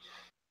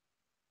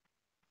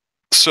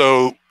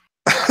 So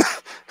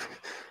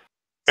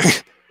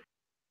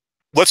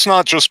let's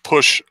not just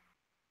push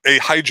a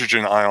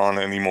hydrogen ion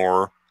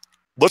anymore.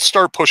 Let's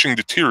start pushing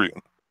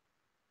deuterium.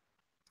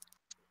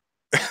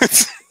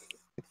 It's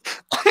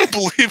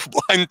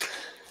unbelievable.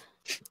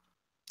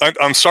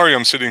 I'm sorry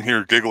I'm sitting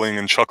here giggling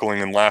and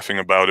chuckling and laughing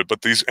about it,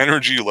 but these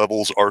energy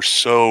levels are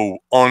so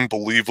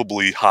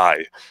unbelievably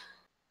high.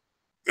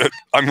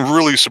 I'm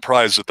really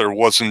surprised that there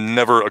was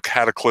never a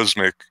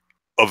cataclysmic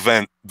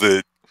event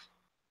that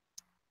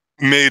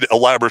made a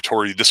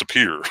laboratory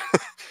disappear.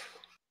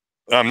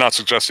 I'm not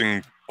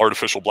suggesting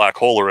artificial black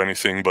hole or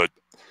anything, but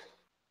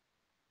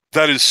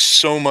that is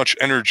so much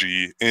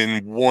energy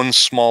in one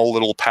small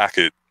little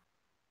packet.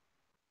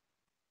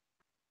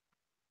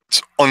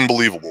 It's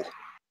unbelievable.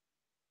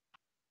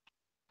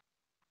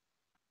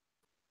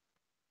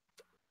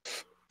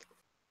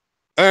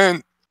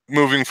 And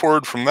moving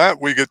forward from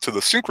that, we get to the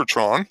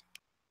synchrotron,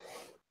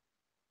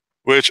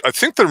 which I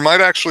think there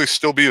might actually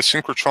still be a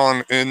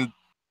synchrotron in...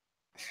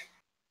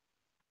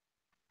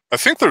 I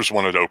think there's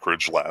one at Oak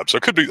Ridge Labs. I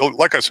could be,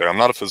 like I say, I'm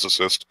not a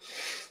physicist,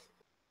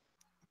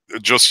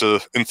 just an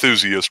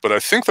enthusiast, but I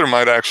think there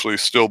might actually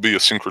still be a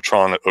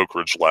synchrotron at Oak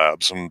Ridge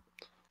Labs. I'm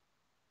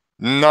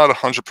not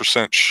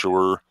 100%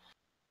 sure,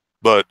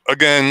 but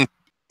again,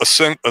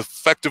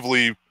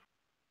 effectively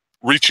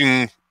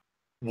reaching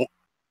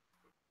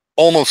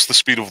almost the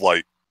speed of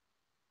light.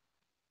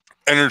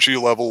 Energy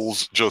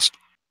levels just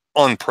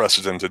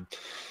unprecedented.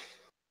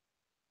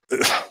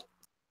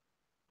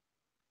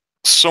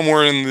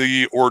 Somewhere in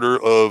the order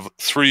of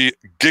 3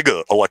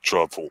 giga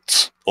electron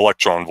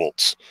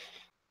volts.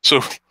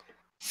 So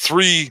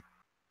 3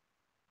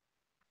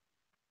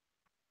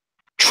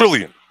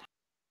 trillion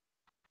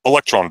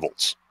electron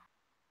volts.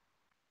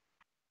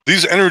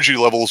 These energy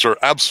levels are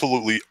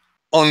absolutely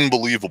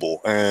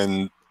unbelievable.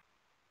 And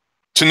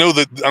to know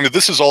that, I mean,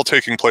 this is all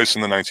taking place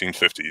in the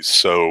 1950s.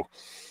 So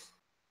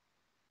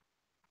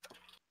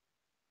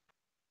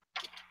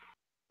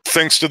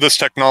thanks to this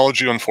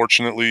technology,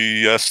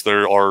 unfortunately, yes,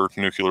 there are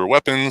nuclear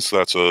weapons.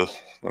 That's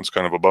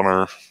kind of a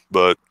bummer,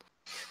 but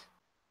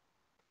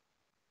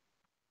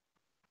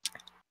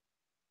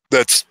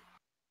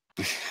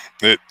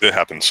it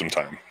happens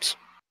sometimes.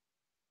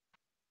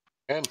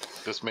 And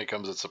this may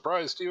come as a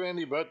surprise to you,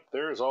 Andy, but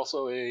there is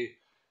also a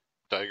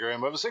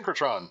diagram of a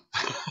synchrotron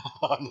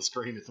on the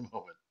screen at the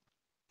moment.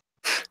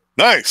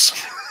 Nice.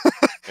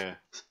 Yeah.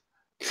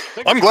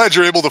 I'm glad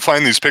you're able to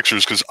find these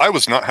pictures because I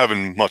was not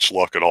having much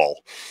luck at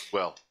all.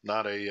 Well,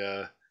 not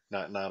a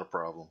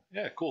problem.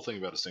 Yeah, cool thing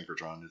about a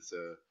synchrotron is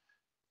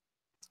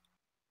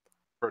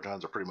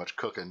protons are pretty much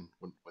cooking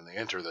when they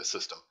enter the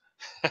system.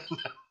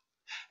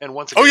 And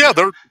once again, oh yeah,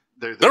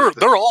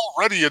 they're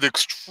already at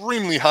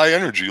extremely high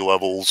energy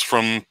levels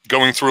from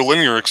going through a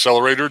linear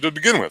accelerator to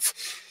begin with.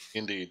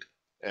 Indeed.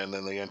 And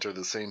then they enter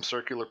the same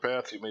circular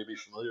path you may be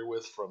familiar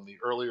with from the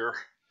earlier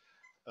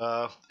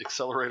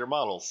accelerator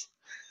models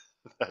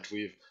that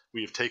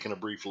we've taken a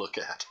brief look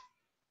at.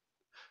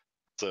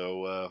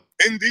 So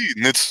indeed,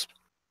 and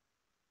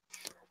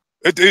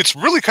it's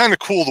really kind of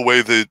cool the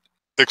way that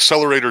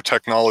accelerator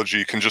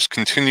technology can just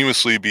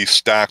continuously be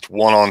stacked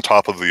one on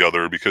top of the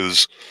other,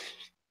 because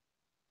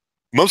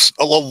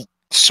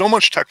so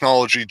much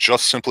technology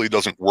just simply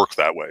doesn't work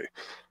that way.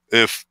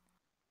 If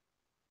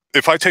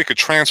I take a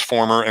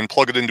transformer and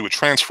plug it into a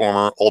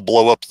transformer, I'll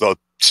blow up the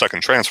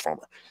second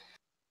transformer.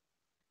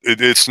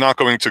 It's not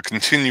going to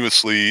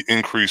continuously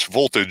increase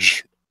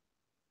voltage.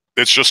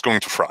 It's just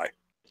going to fry.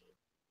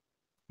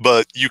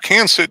 But you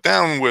can sit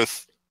down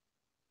with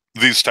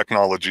these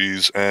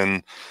technologies,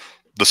 and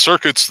the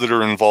circuits that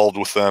are involved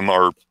with them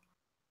are,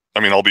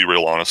 I mean, I'll be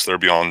real honest, they're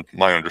beyond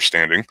my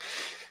understanding.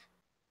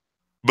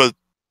 But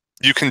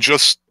you can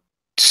just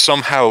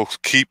somehow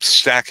keep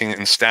stacking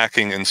and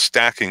stacking and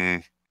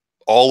stacking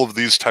all of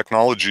these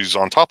technologies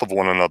on top of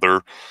one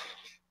another.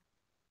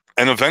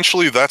 And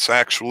eventually that's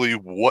actually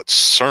what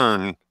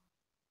CERN,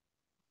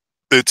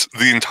 it's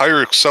the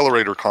entire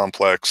accelerator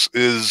complex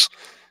is.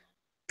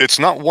 It's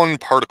not one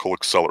particle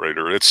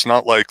accelerator. It's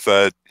not like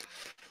that.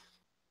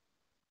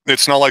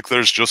 It's not like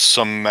there's just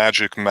some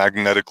magic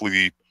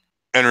magnetically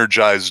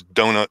energized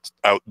donut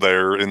out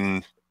there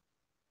in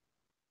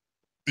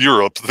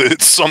Europe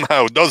that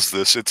somehow does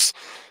this.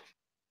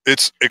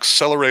 It's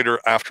accelerator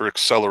after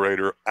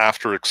accelerator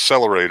after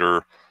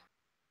accelerator,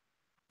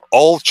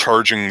 all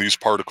charging these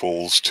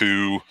particles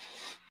to,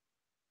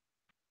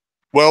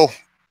 well,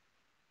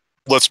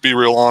 let's be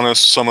real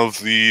honest, some of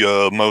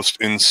the most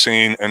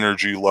insane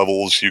energy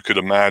levels you could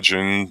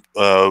imagine,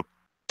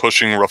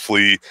 pushing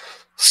roughly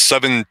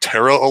 7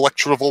 tera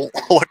electron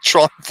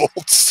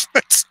volts.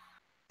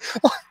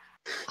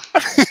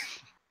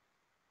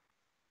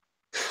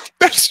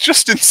 That's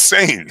just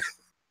insane.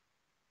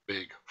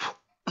 Big.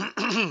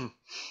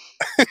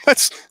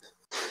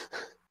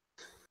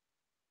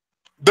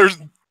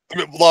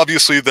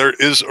 Obviously there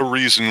is a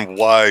reason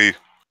why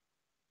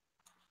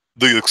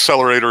the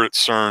accelerator at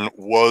CERN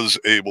was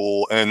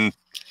able, and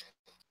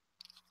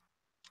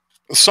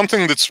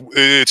something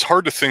it's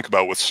hard to think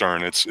about with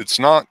CERN. It's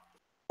not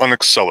an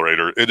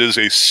accelerator. It is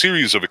a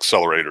series of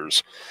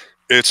accelerators.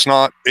 It's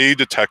not a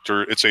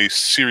detector. It's a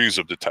series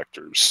of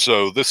detectors.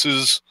 So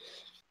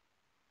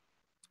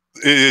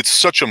it's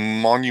such a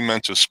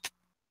monumentous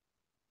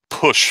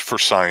push for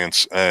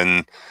science,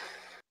 and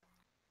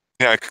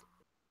yeah, I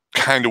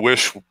kind of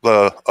wish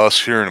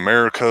us here in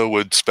America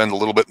would spend a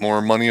little bit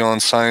more money on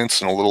science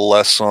and a little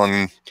less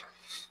on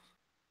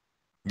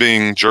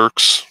being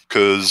jerks,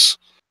 because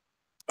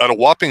at a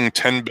whopping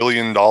 $10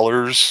 billion,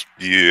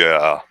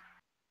 yeah,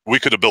 we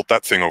could have built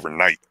that thing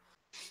overnight.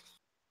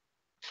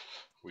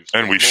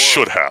 And we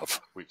should have.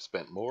 We've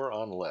spent more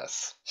on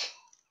less.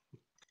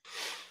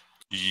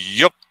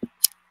 Yep.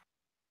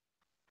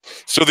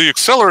 So the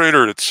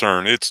accelerator at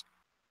CERN,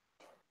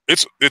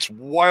 it's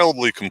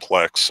wildly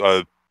complex.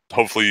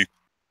 Hopefully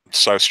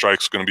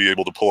SciStrike's going to be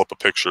able to pull up a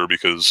picture,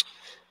 because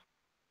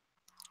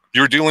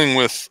you're dealing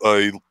with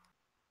a,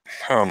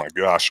 oh my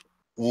gosh,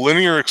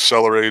 linear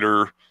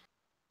accelerator.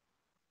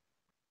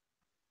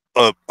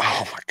 Oh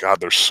my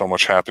god, there's so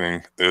much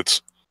happening.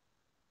 It's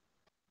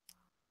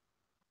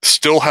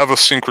still have a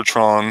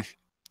synchrotron.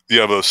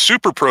 You have a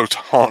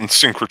superproton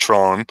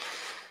synchrotron.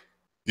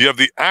 You have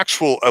the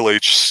actual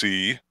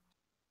LHC.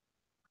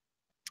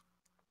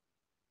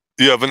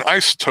 You have an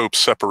isotope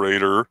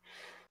separator.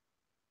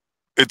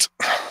 It's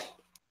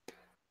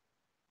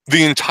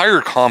the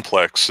entire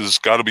complex has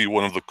got to be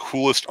one of the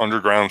coolest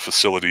underground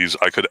facilities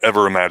I could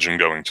ever imagine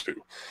going to.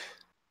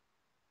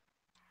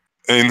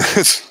 And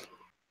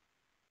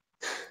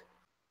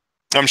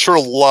I'm sure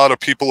a lot of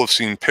people have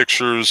seen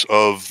pictures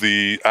of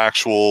the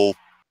actual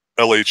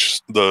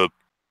the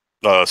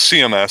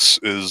CMS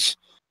is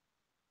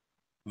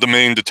the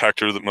main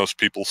detector that most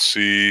people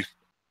see.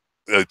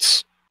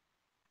 It's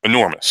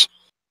enormous.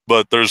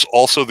 But there's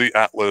also the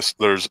Atlas,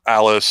 there's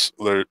Alice,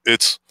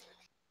 it's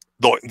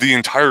the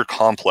entire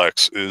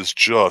complex is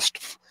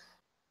just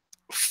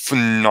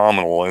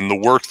phenomenal, and the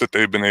work that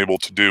they've been able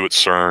to do at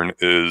CERN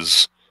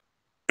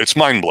it's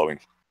mind-blowing.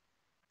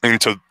 And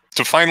to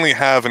finally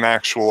have an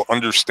actual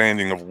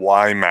understanding of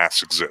why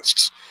mass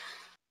exists.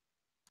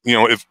 You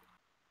know, if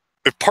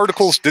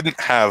particles didn't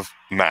have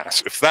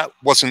mass, if that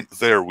wasn't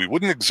there, we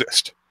wouldn't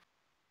exist.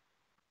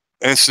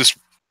 And it's this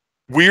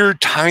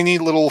weird, tiny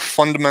little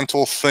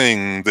fundamental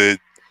thing that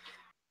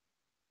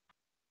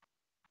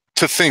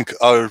to think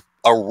our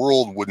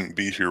world wouldn't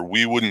be here,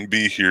 we wouldn't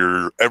be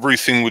here,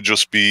 everything would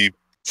just be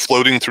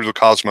floating through the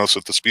cosmos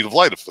at the speed of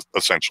light,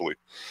 essentially,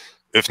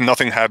 if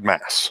nothing had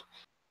mass.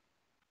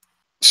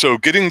 So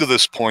getting to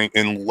this point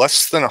in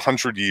less than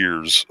 100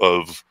 years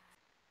of,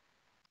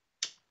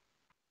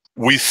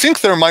 we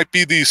think there might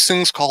be these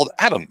things called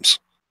atoms,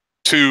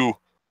 to,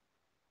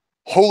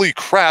 holy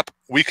crap,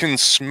 we can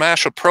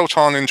smash a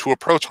proton into a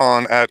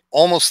proton at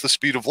almost the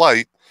speed of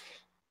light,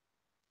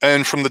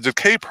 and from the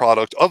decay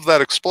product of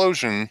that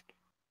explosion,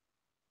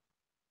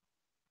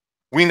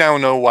 we now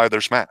know why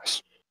there's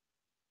mass.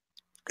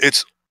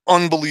 It's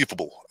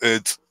unbelievable.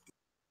 It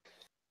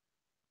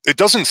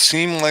doesn't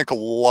seem like a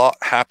lot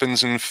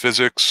happens in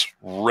physics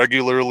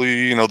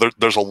regularly. You know,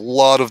 there's a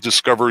lot of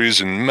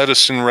discoveries in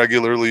medicine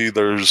regularly.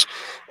 There's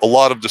a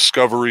lot of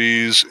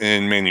discoveries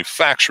in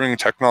manufacturing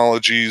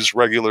technologies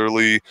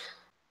regularly.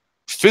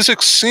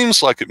 Physics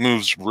seems like it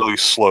moves really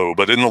slow,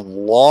 but in the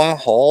long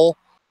haul,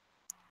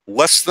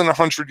 less than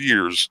 100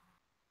 years,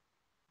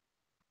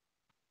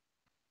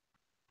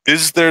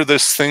 is there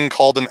this thing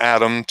called an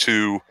atom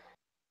to,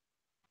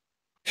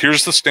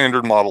 here's the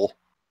standard model,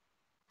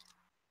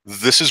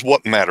 this is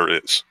what matter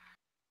is.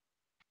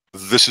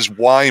 This is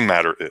why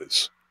matter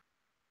is.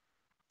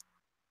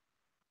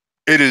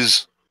 It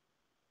is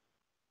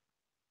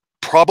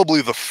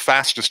probably the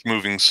fastest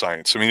moving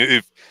science. I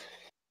mean,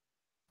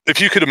 if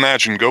you could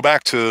imagine, go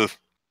back to,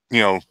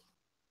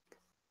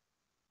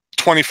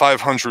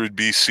 2500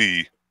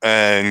 BC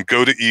and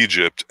go to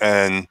Egypt,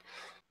 and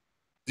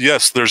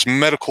yes, there's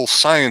medical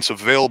science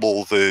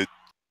available that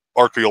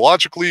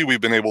archaeologically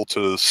we've been able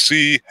to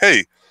see,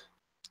 hey,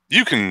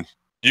 you can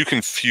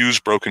fuse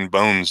broken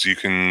bones, you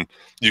can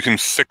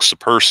fix a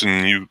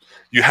person,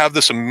 you have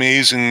this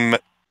amazing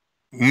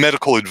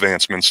medical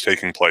advancements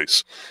taking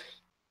place.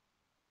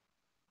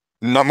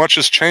 Not much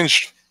has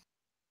changed.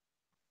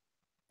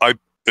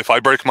 If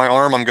I break my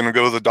arm, I'm going to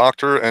go to the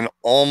doctor, and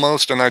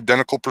almost an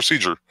identical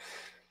procedure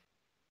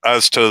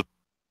as to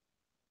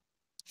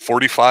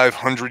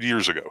 4,500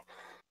 years ago.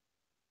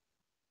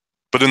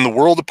 But in the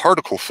world of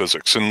particle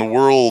physics, in the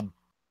world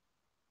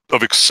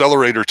of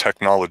accelerator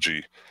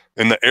technology,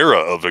 in the era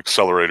of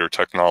accelerator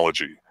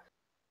technology,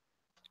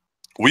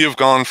 we have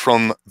gone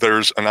from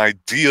there's an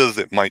idea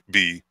that might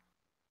be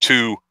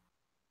to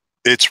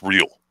it's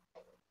real.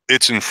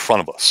 It's in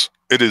front of us.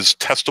 It is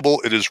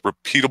testable. It is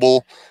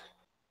repeatable.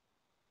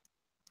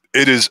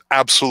 It is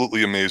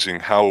absolutely amazing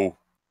how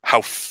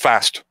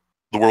fast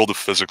the world of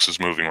physics is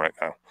moving right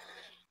now.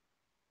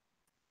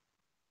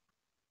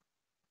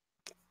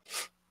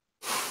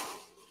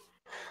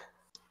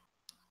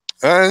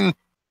 And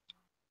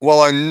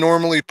while I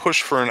normally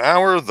push for an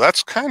hour,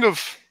 that's kind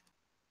of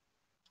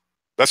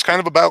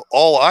about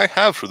all I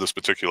have for this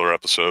particular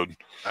episode.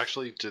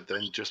 Actually, to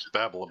then just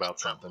babble about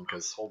something,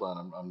 because hold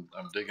on, I'm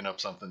digging up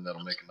something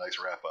that'll make a nice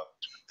wrap up.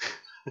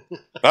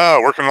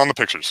 Working on the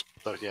pictures.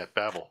 So yeah,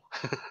 babble.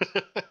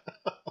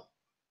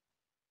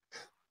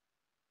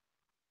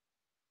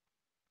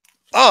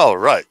 All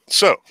right,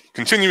 so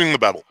continuing the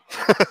babble.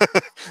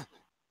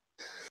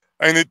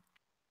 And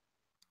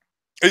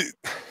it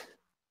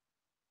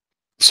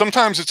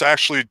sometimes it's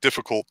actually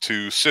difficult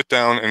to sit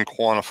down and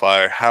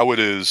quantify how it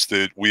is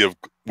that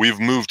we've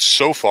moved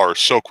so far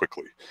so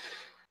quickly.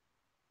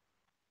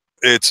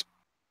 It's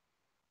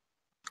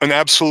an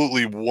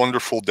absolutely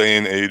wonderful day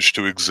and age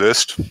to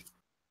exist.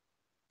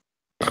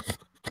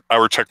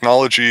 Our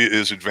technology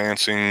is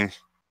advancing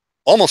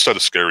almost at a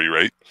scary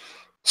rate.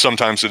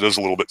 Sometimes it is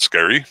a little bit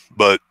scary,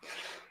 but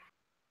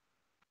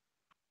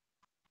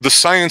the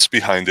science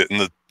behind it and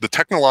the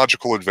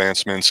technological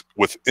advancements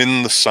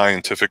within the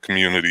scientific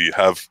community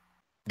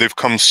they've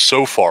come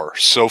so far,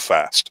 so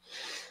fast.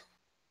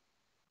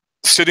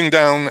 Sitting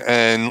down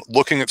and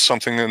looking at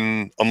something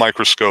in a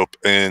microscope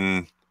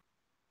in,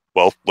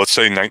 well, let's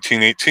say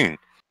 1918,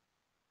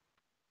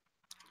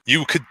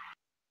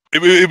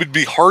 it would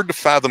be hard to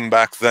fathom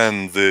back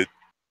then that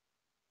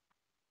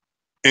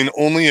in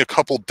only a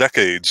couple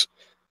decades,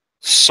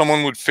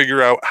 someone would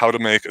figure out how to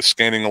make a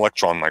scanning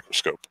electron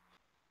microscope.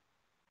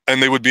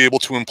 And they would be able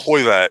to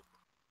employ that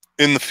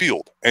in the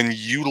field and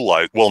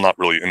utilize, well, not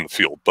really in the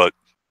field, but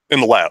in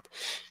the lab.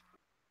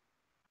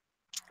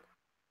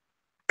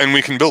 And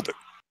we can build it.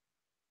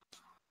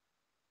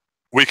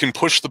 We can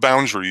push the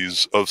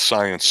boundaries of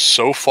science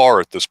so far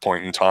at this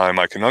point in time.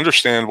 I can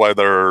understand why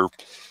there are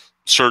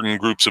certain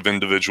groups of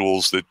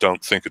individuals that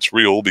don't think it's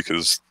real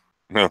because,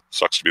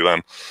 sucks to be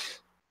them.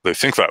 They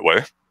think that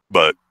way,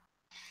 but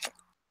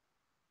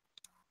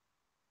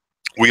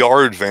we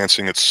are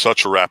advancing at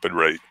such a rapid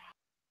rate.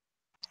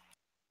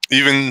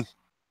 Even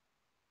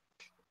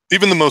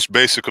the most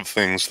basic of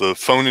things, the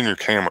phone in your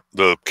camera,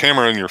 the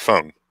camera in your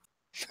phone,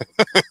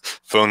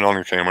 phone on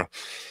your camera,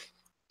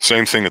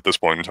 same thing at this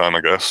point in time,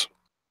 I guess.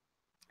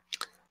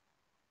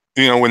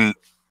 When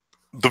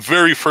the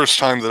very first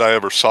time that I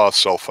ever saw a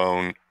cell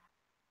phone,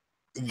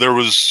 there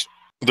was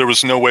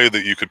no way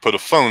that you could put a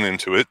phone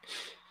into it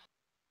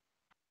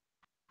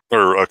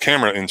or a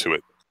camera into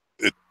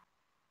it.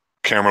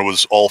 camera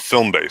was all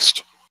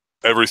film-based.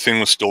 Everything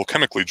was still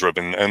chemically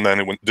driven, and then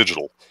it went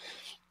digital.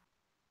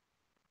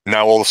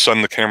 Now all of a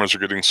sudden the cameras are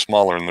getting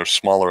smaller, and they're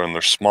smaller, and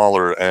they're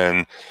smaller,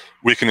 and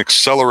we can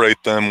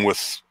accelerate them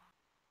with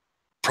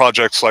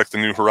projects like the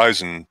New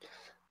Horizon,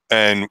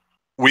 and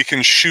we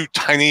can shoot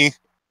tiny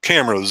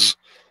cameras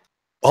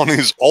on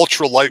these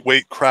ultra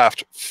lightweight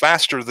craft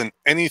faster than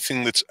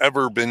anything that's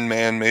ever been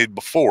man-made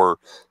before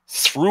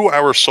through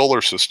our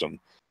solar system.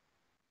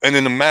 And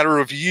in a matter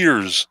of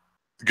years,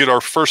 get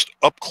our first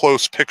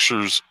up-close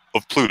pictures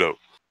of Pluto.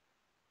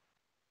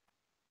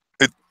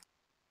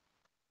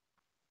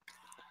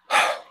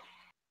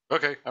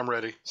 Okay, I'm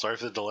ready. Sorry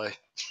for the delay.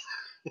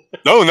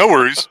 No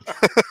worries.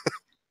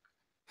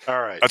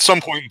 All right. At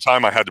some point in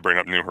time, I had to bring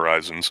up New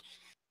Horizons.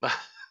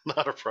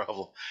 Not a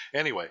problem.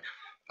 Anyway,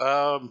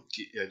 I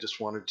just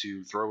wanted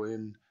to throw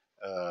in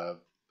a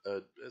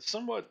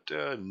somewhat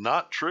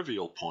not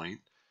trivial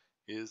point.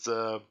 Is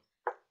there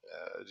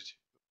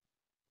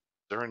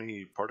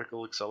any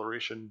particle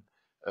acceleration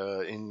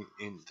in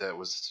that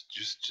was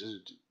just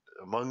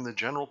among the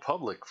general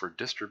public for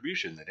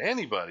distribution that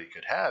anybody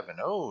could have and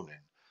own? And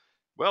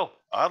well,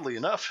 oddly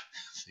enough,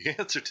 the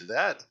answer to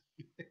that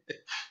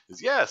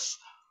is yes.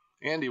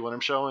 Andy, what I'm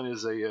showing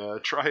is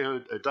a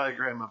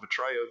diagram of a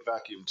triode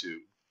vacuum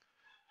tube.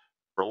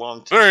 For a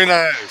long time, Very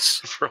nice.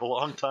 for a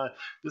long time,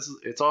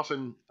 it's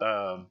often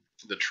the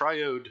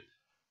triode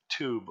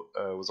tube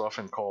was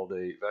often called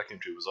a vacuum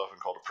tube was often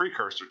called a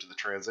precursor to the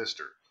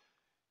transistor.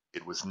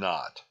 It was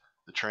not.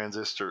 The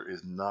transistor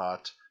is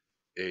not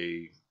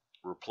a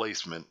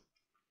replacement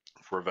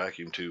for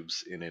vacuum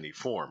tubes in any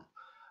form.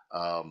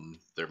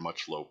 They're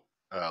much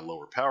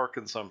lower power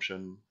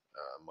consumption,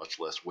 much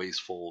less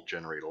wasteful,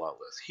 generate a lot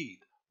less heat.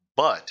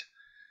 But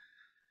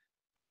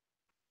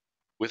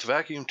with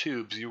vacuum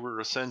tubes, you were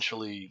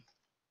essentially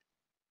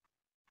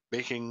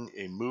making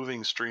a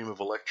moving stream of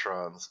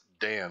electrons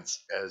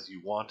dance as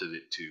you wanted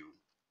it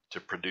to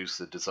produce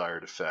the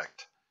desired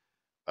effect.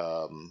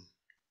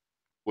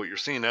 What you're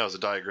seeing now is a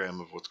diagram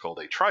of what's called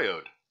a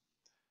triode,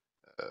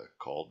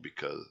 called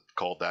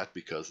that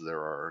because there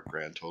are a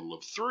grand total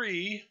of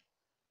 3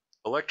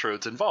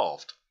 electrodes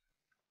involved.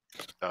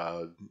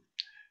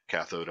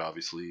 Cathode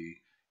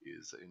obviously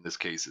is, in this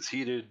case, is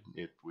heated,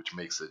 which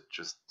makes it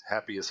just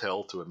happy as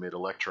hell to emit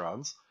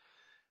electrons.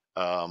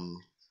 A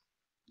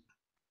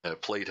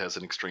plate has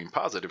an extreme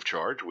positive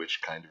charge,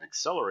 which kind of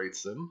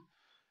accelerates them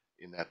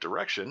in that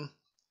direction.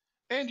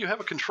 And you have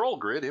a control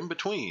grid in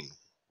between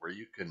where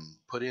you can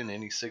put in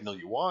any signal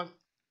you want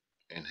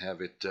and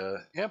have it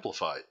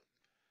amplified.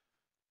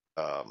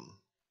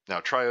 Now,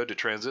 triode to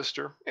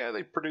transistor, yeah,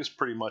 they produce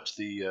pretty much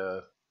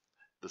the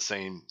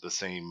same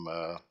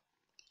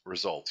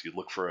results. You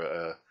look for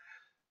a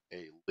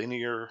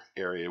linear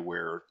area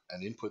where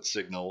an input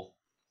signal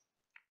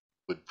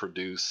would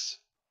produce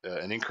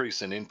an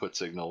increase in input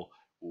signal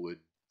would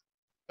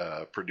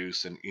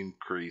produce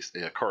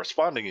a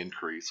corresponding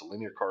increase, a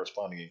linear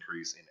corresponding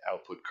increase in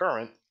output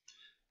current.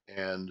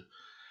 And in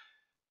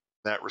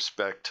that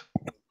respect,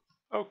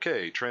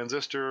 okay,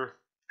 transistor,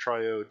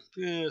 triode,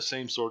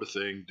 same sort of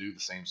thing, do the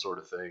same sort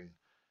of thing.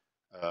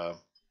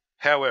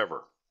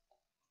 However,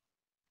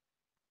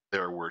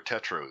 there were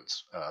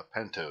tetrodes,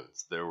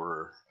 pentodes, there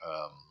were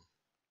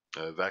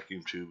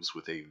vacuum tubes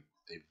with a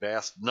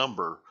vast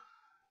number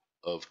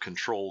of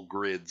control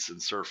grids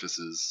and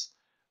surfaces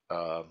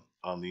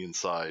on the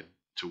inside,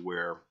 to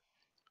where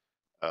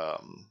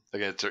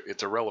again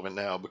it's irrelevant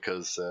now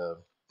because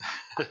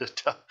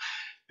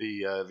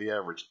the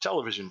average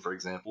television, for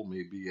example,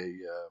 may be a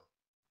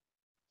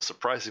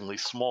surprisingly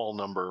small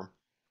number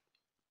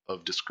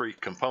of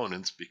discrete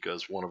components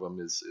because one of them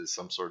is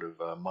some sort of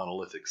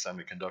monolithic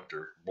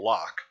semiconductor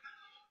block.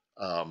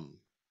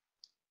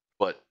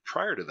 But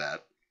prior to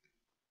that,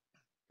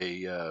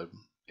 a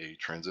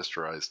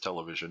transistorized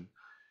television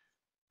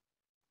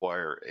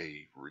require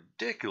a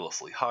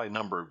ridiculously high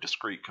number of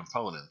discrete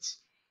components,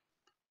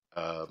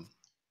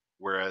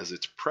 whereas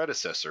its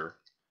predecessor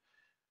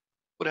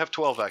would have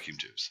 12 vacuum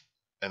tubes,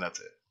 and that's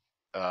it.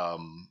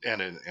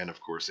 And of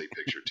course a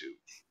picture tube.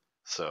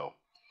 So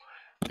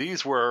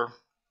these were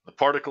the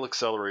particle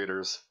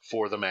accelerators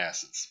for the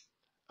masses.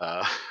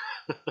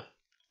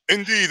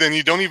 Indeed, and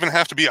you don't even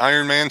have to be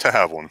Iron Man to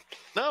have one.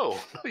 No,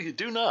 you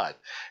do not.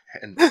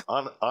 And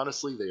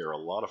honestly, they are a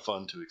lot of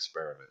fun to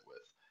experiment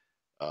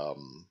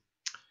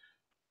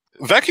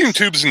with. Vacuum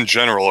tubes in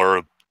general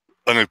are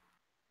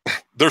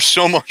they're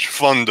so much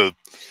fun to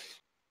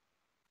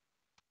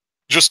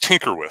just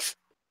tinker with.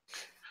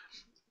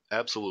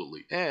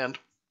 Absolutely. And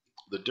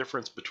the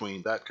difference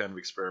between that kind of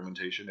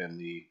experimentation and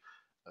the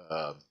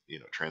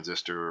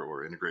transistor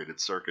or integrated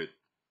circuit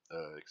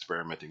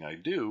experimenting I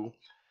do,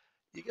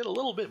 you get a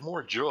little bit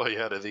more joy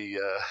out of the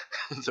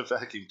the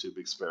vacuum tube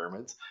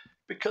experiments,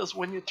 because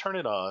when you turn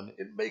it on,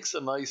 it makes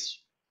a nice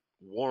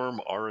warm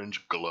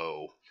orange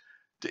glow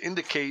to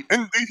indicate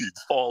Indeed.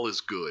 all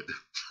is good.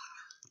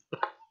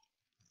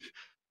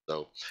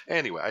 So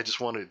anyway, I just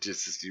wanted to,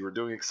 since you were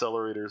doing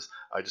accelerators,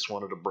 I just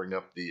wanted to bring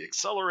up the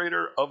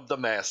accelerator of the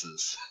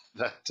masses.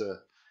 That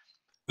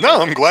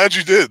No, I'm glad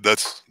you did.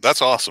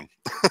 That's awesome.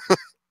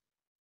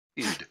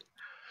 Indeed.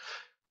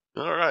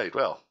 All right.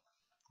 Well,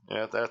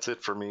 yeah, that's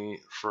it for me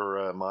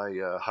for my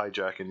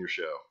hijacking your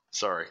show.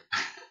 Sorry.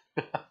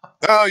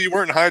 No, you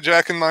weren't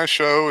hijacking my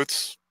show.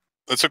 It's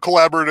a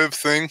collaborative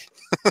thing.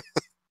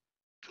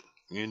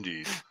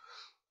 Indeed.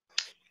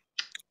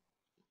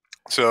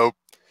 So,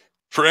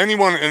 for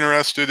anyone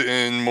interested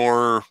in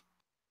more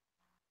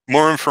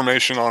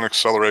information on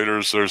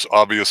accelerators, there's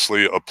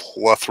obviously a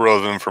plethora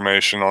of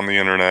information on the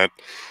internet.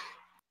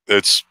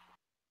 It's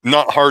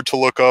not hard to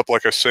look up.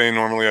 Like I say,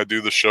 normally I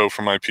do the show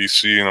from my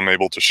PC and I'm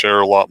able to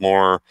share a lot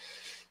more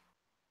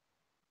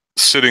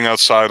sitting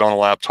outside on a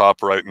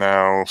laptop right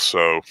now,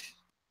 so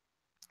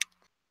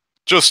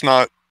just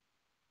not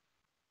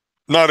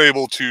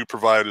able to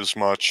provide as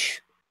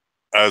much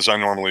as I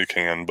normally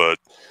can, but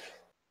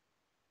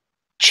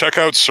check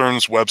out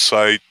CERN's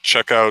website,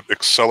 check out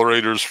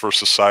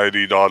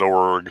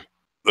acceleratorsforsociety.org.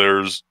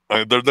 There's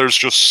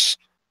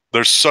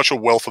such a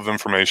wealth of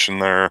information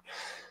there.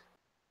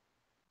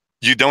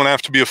 You don't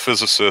have to be a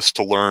physicist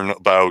to learn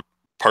about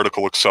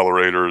particle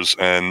accelerators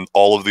and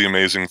all of the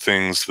amazing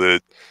things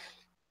that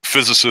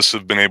physicists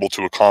have been able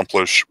to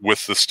accomplish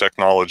with this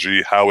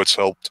technology, how it's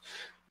helped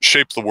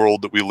shape the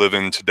world that we live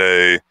in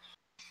today.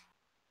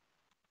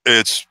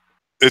 It's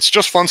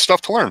just fun stuff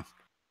to learn.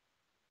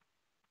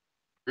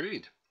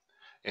 Agreed.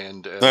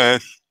 And I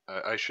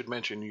should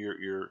mention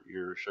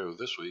your show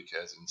this week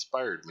has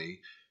inspired me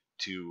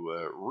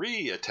to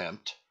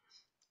reattempt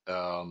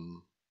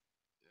one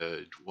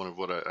of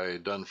what I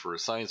had done for a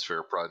science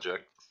fair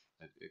project.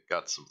 It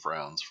got some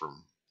frowns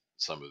from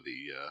some of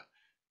the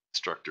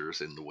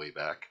instructors in the way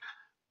back,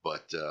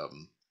 but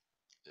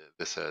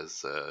this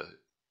has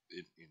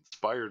it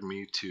inspired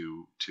me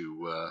to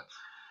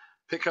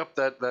pick up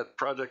that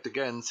project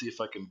again, see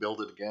if I can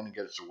build it again and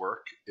get it to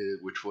work,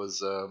 which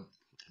was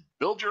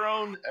build your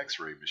own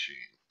X-ray machine.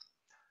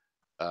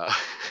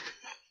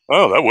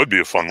 Oh, that would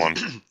be a fun one.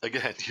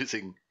 Again,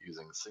 using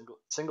a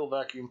single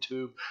vacuum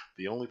tube.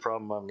 The only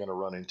problem I'm going to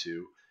run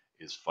into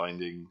is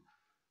finding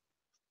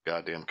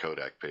goddamn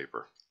Kodak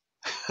paper.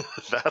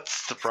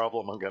 That's the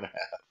problem I'm going to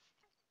have.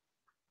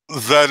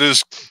 That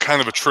is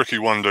kind of a tricky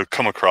one to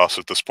come across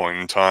at this point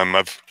in time.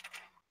 I've,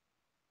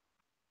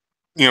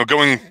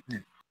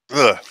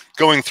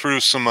 going through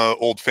some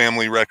old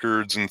family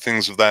records and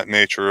things of that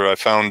nature. I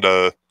found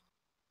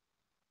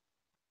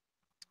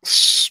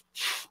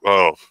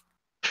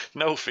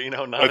no,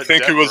 Fino, not I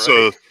think it was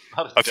a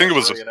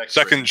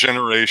second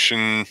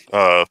generation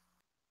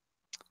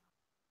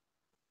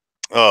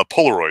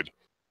Polaroid.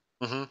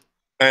 Mm-hmm.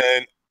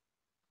 And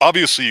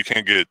obviously you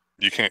can't get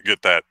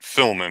that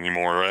film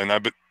anymore, and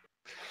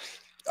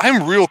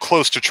I'm real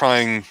close to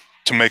trying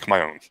to make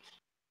my own.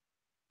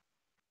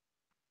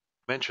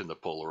 Mention the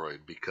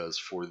Polaroid because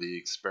for the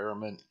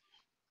experiment,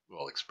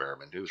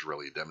 it was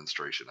really a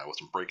demonstration. I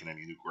wasn't breaking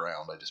any new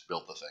ground. I just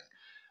built the thing.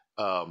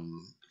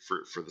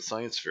 For the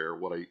science fair,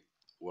 what I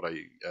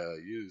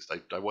used,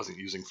 I wasn't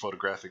using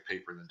photographic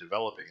paper and then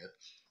developing it.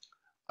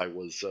 I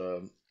was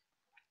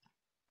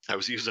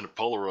using a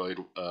Polaroid.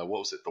 What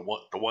was it?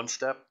 The one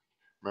step.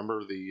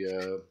 Remember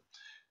the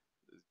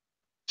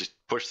just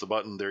push the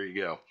button. There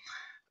you go.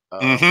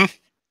 Mm-hmm.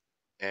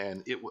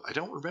 And I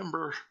don't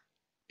remember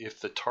if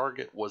the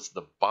target was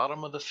the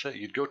bottom of the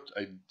thing.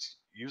 I'd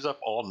use up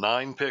all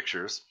 9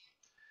 pictures,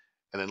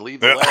 and then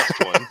leave the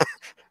last one.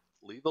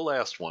 Leave the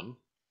last one.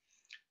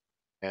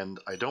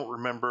 And I don't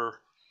remember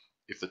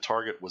if the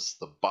target was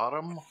the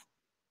bottom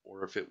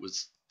or if it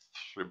was,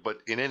 but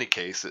in any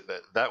case,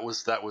 that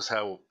was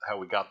how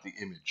we got the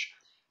image.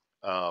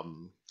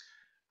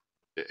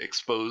 It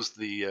exposed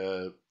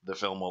the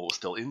film while it was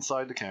still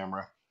inside the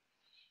camera.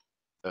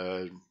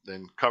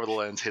 Then cover the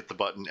lens, hit the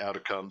button, out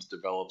it comes,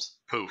 develops,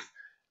 poof.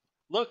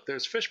 Look,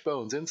 there's fish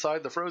bones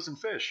inside the frozen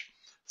fish.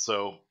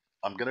 So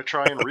I'm going to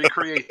try and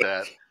recreate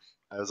that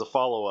as a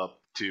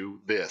follow-up to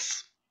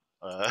this.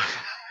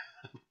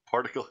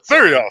 Particle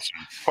Very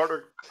awesome.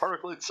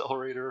 Particle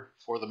accelerator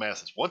for the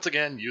masses. Once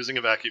again, using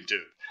a vacuum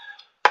tube.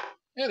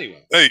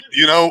 Anyway. Hey,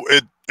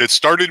 it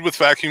started with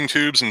vacuum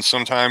tubes, and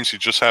sometimes you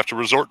just have to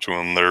resort to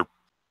them.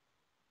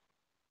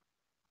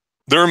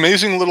 They're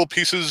amazing little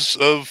pieces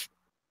of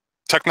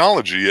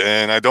technology,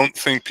 and I don't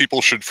think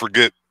people should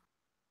forget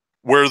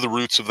where the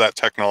roots of that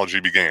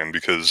technology began,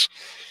 because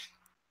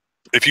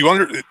if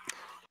you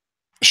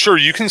sure,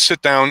 you can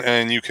sit down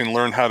and you can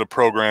learn how to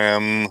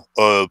program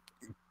a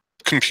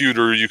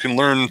computer, you can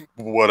learn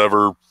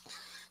whatever,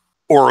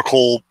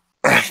 Oracle.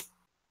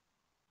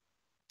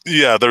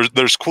 Yeah,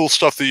 there's cool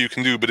stuff that you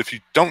can do, but if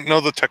you don't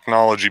know the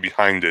technology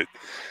behind it,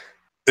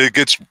 it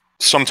gets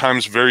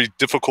sometimes very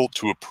difficult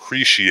to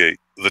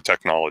appreciate the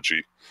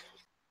technology.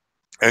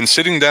 And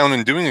sitting down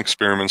and doing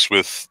experiments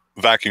with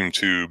vacuum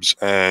tubes,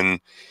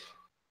 and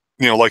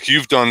like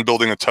you've done,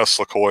 building a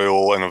Tesla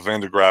coil and a Van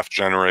de Graaff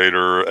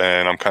generator,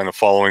 and I'm kind of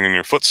following in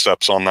your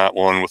footsteps on that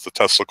one with the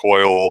Tesla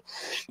coil,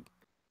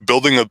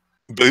 building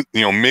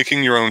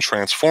making your own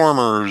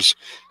transformers.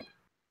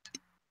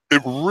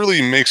 It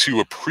really makes you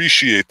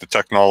appreciate the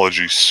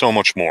technology so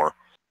much more.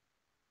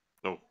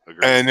 Oh,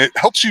 Agreed. And it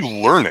helps you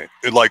learn it.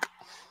 Like,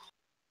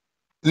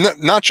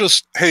 not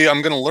just, hey,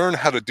 I'm going to learn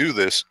how to do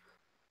this.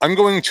 I'm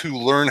going to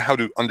learn how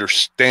to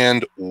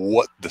understand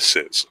what this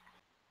is.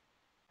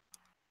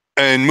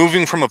 And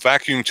moving from a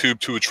vacuum tube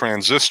to a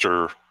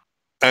transistor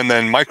and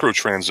then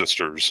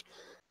microtransistors,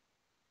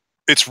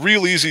 it's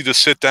real easy to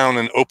sit down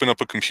and open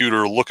up a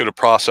computer, look at a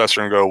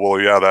processor and go,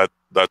 well, yeah,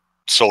 that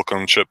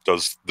silicon chip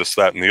does this,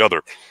 that, and the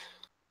other.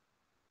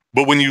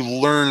 But when you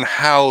learn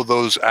how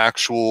those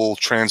actual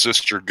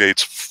transistor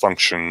gates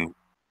function,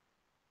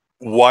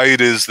 why it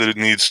is that it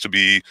needs to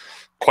be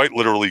quite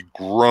literally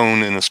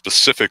grown in a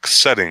specific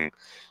setting,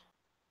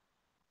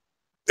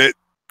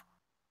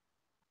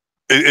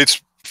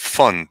 it's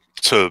fun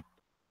to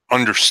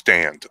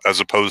understand as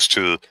opposed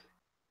to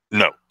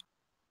no.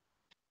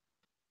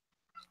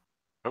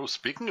 Oh,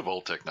 speaking of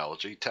old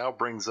technology, Tao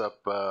brings up,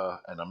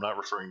 and I'm not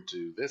referring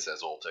to this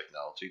as old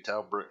technology.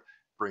 Tao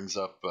brings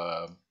up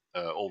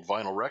old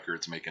vinyl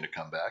records making a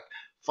comeback.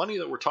 Funny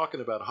that we're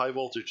talking about high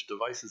voltage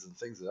devices and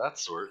things of that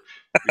sort,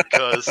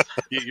 because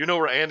you know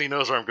where Andy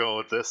knows where I'm going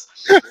with this.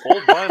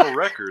 Old vinyl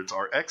records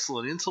are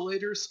excellent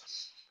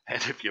insulators,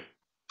 and if you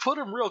put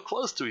them real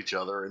close to each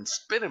other and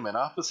spin them in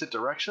opposite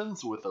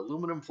directions with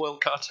aluminum foil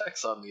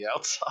contacts on the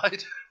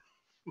outside,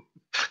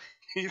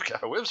 you've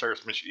got a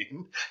Wimshurst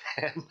machine,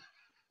 and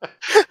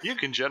you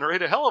can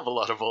generate a hell of a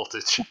lot of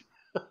voltage.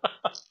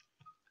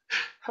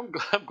 I'm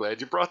glad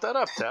you brought that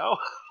up, Tao.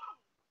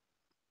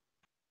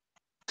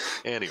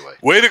 Anyway,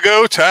 way to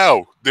go,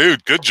 Tao,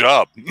 dude. Good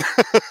job.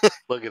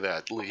 Look at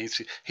that.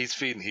 He's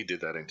feeding. He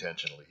did that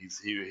intentionally.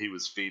 He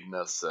was feeding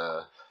us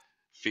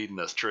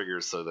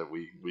triggers so that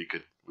we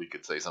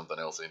could say something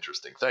else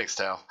interesting. Thanks,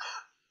 Tao.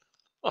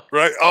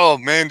 Right. Oh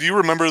man, do you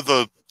remember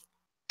the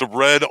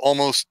red,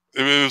 almost,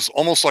 it was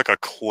almost like a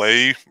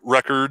clay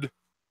record?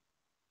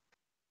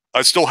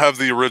 I still have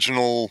the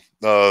original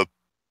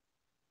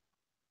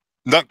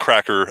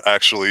Nutcracker,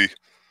 actually,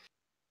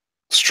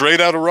 straight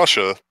out of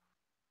Russia,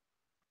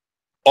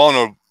 on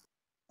a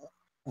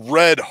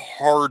red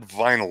hard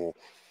vinyl.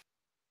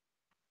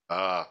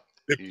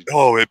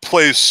 It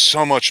plays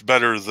so much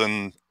better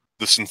than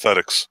the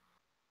synthetics.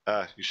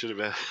 You should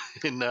have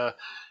been in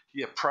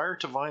prior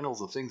to vinyls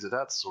and things of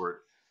that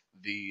sort.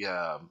 The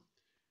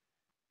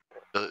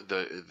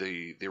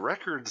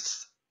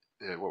records,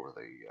 what were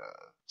they?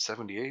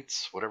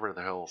 78s, whatever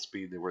the hell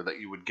speed they were that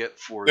you would get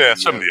for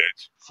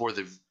 78s for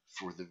the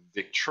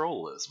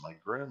Victrolas. My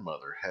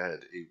grandmother had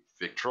a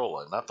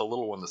Victrola, not the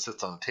little one that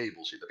sits on the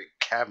table. She had a big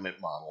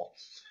cabinet model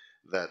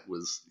that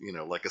was,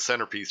 like a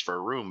centerpiece for a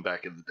room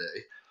back in the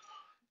day.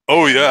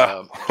 Oh, and,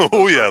 yeah.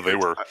 Oh, yeah, records, they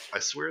were. I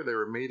swear they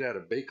were made out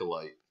of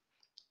Bakelite,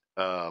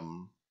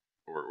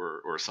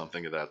 or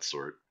something of that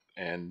sort.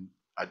 And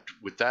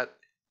with that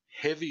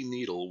heavy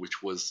needle,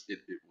 which was, it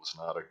was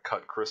not a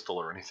cut crystal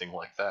or anything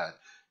like that.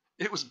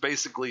 It was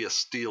basically a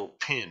steel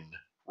pin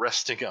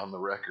resting on the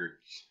record.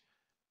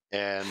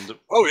 And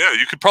oh yeah,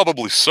 you could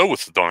probably sew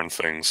with the darn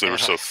things. They were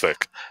so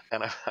thick.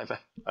 And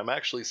I'm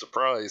actually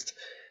surprised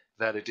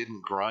that it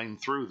didn't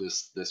grind through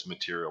this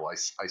material.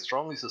 I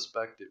strongly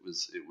suspect it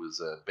was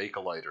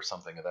Bakelite or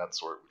something of that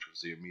sort, which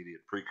was the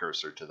immediate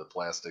precursor to the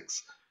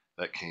plastics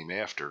that came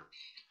after.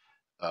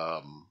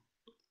 So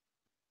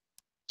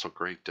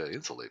great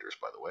insulators,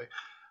 by the way.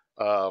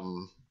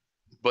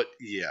 But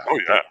yeah, oh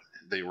yeah,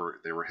 they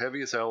were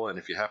heavy as hell, and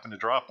if you happen to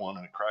drop one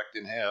and it cracked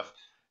in half,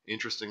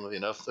 interestingly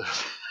enough,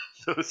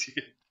 those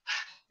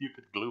you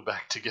could glue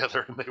back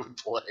together and they would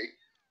play.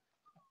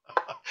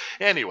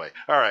 Anyway,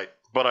 all right,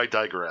 but I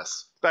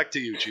digress. Back to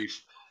you,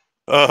 Chief.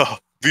 The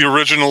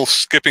original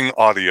skipping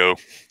audio.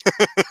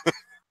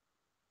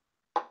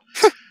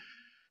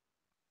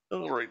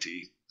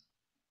 Alrighty.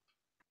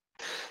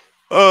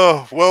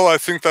 Well, I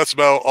think that's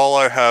about all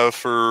I have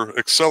for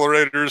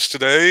accelerators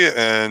today,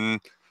 and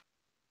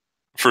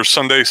for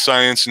Sunday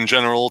Science in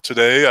general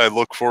today. I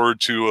look forward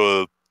to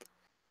a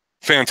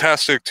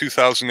fantastic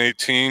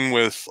 2018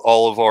 with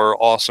all of our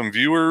awesome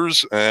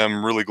viewers.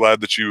 I'm really glad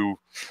that you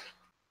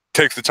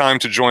take the time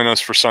to join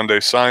us for Sunday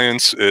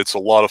Science. It's a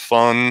lot of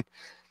fun.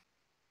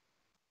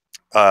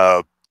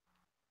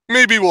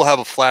 Maybe we'll have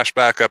a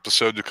flashback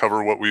episode to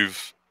cover what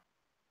we've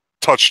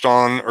touched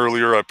on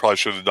earlier. I probably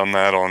should have done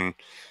that on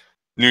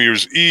New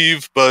Year's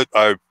Eve, but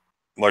I,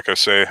 like I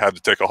say, had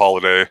to take a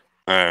holiday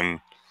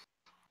and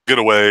get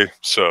away,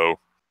 so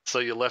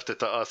you left it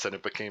to us and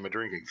it became a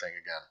drinking thing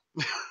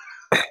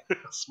again.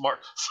 Smart.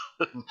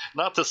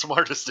 Not the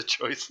smartest of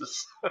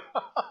choices.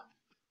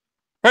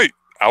 Hey,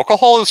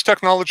 alcohol is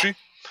technology.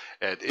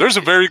 There's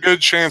a very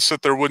good chance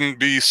that there wouldn't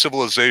be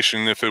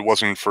civilization if it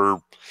wasn't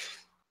for,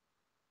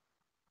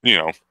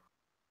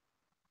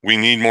 we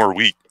need more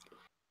wheat.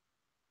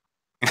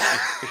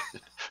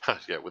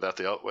 Yeah,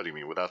 what do you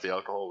mean? Without the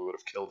alcohol, we would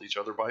have killed each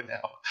other by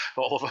now,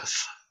 all of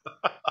us.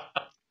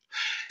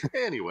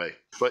 Anyway,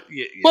 but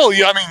yeah. Well,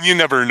 yeah, I mean, you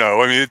never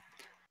know. I mean,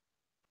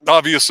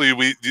 obviously,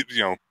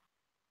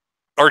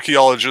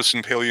 archaeologists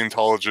and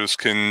paleontologists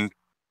can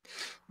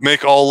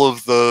make all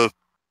of the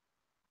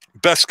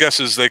best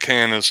guesses they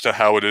can as to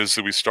how it is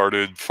that we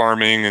started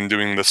farming and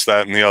doing this,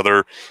 that, and the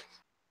other.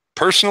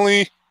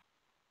 personally,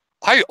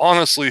 I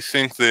honestly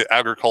think that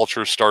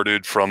agriculture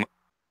started from,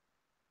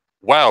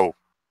 wow,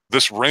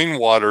 this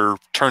rainwater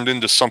turned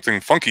into something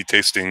funky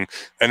tasting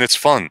and it's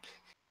fun.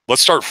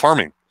 Let's start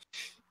farming.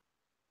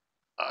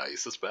 I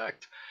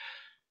suspect.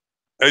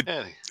 It,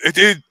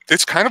 Yeah,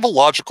 it's kind of a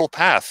logical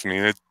path. I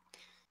mean,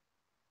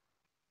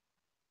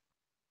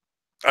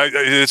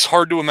 it's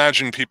hard to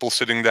imagine people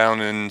sitting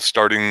down and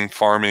starting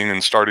farming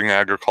and starting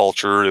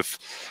agriculture if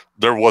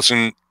there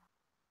wasn't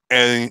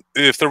a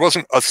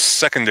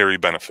secondary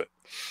benefit.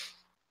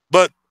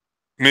 But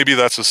maybe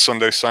that's a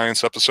Sunday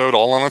Science episode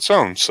all on its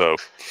own. So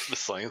the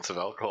science of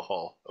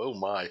alcohol. Oh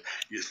my!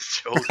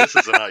 Oh, this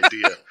is an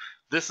idea.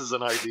 This is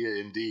an idea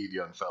indeed,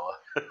 young fella.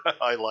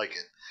 I like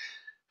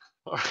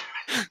it.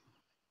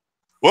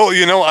 well,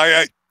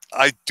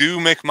 I do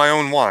make my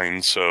own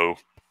wine, so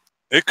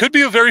it could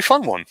be a very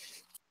fun one.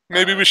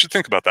 Maybe we should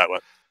think about that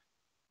one.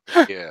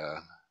 Yeah,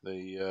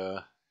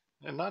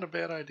 not a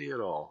bad idea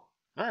at all.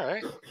 All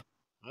right.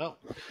 Well,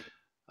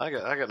 I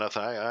got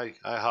nothing. I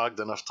hogged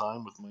enough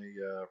time with my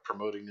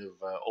promoting of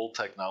old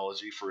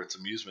technology for its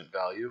amusement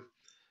value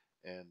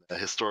and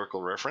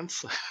historical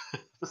reference.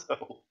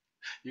 So,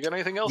 you got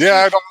anything else?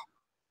 Yeah,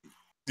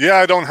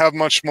 I don't have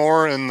much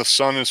more, and the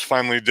sun is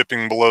finally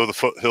dipping below the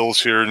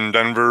foothills here in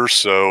Denver,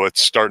 so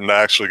it's starting to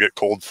actually get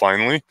cold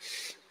finally.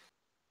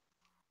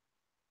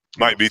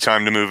 Might be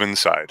time to move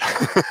inside.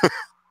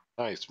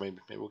 Nice. Maybe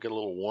we'll get a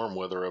little warm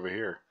weather over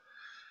here.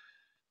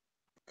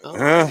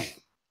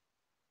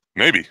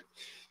 Maybe.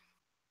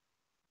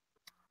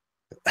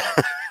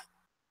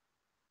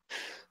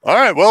 All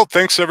right. Well,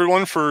 thanks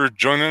everyone for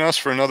joining us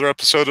for another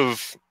episode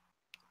of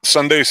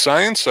Sunday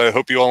Science. I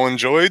hope you all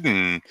enjoyed,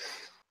 and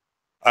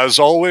as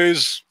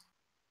always,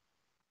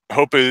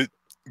 hope it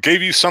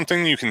gave you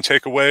something you can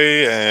take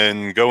away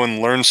and go and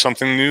learn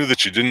something new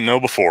that you didn't know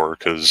before,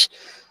 because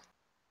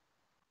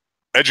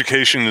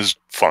education is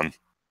fun.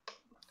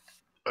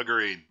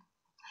 Agreed.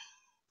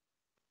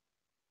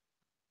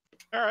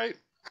 All right.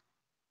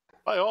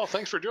 Bye all.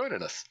 Thanks for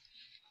joining us.